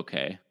just kind of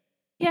okay.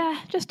 Yeah,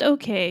 just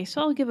okay.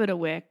 So I'll give it a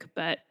wick.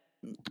 But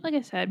like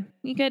I said,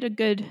 you get a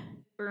good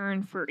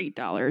burn for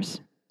 $8.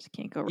 Just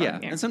can't go wrong. Yeah,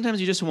 here. and sometimes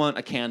you just want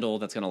a candle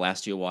that's going to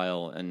last you a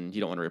while, and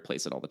you don't want to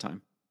replace it all the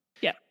time.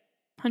 Yeah,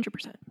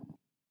 100%.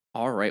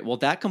 All right. Well,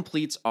 that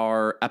completes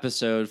our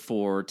episode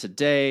for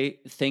today.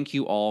 Thank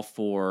you all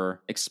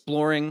for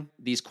exploring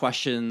these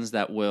questions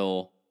that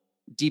will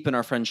deepen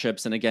our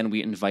friendships. And again,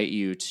 we invite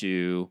you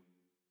to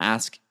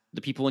ask the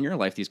people in your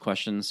life these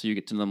questions so you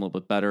get to know them a little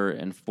bit better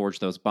and forge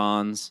those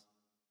bonds.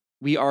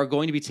 We are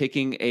going to be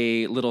taking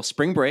a little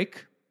spring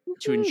break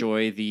to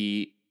enjoy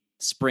the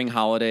spring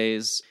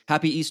holidays.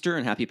 Happy Easter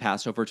and happy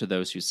Passover to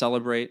those who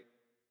celebrate.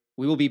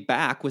 We will be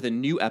back with a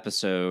new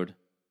episode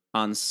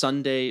on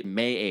Sunday,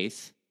 May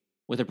 8th.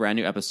 With a brand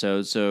new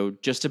episode. So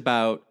just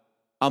about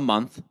a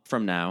month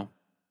from now,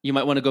 you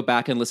might want to go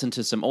back and listen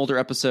to some older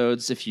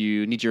episodes if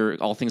you need your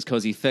All Things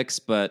Cozy fix,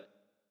 but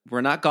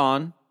we're not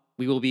gone.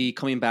 We will be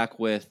coming back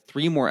with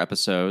 3 more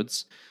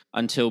episodes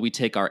until we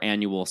take our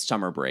annual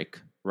summer break,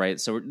 right?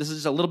 So this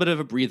is a little bit of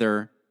a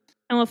breather.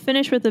 And we'll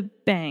finish with a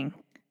bang.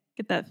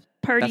 Get that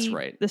party. That's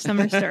right. The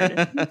summer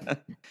started.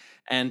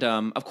 And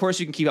of course,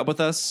 you can keep up with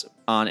us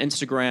on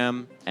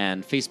Instagram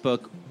and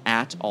Facebook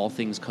at All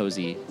Things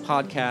Cozy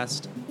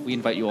Podcast. We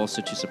invite you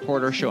also to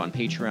support our show on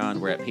Patreon.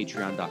 We're at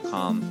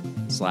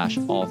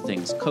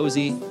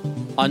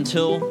patreon.com/allthingscozy.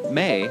 Until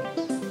May,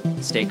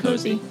 stay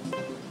cozy.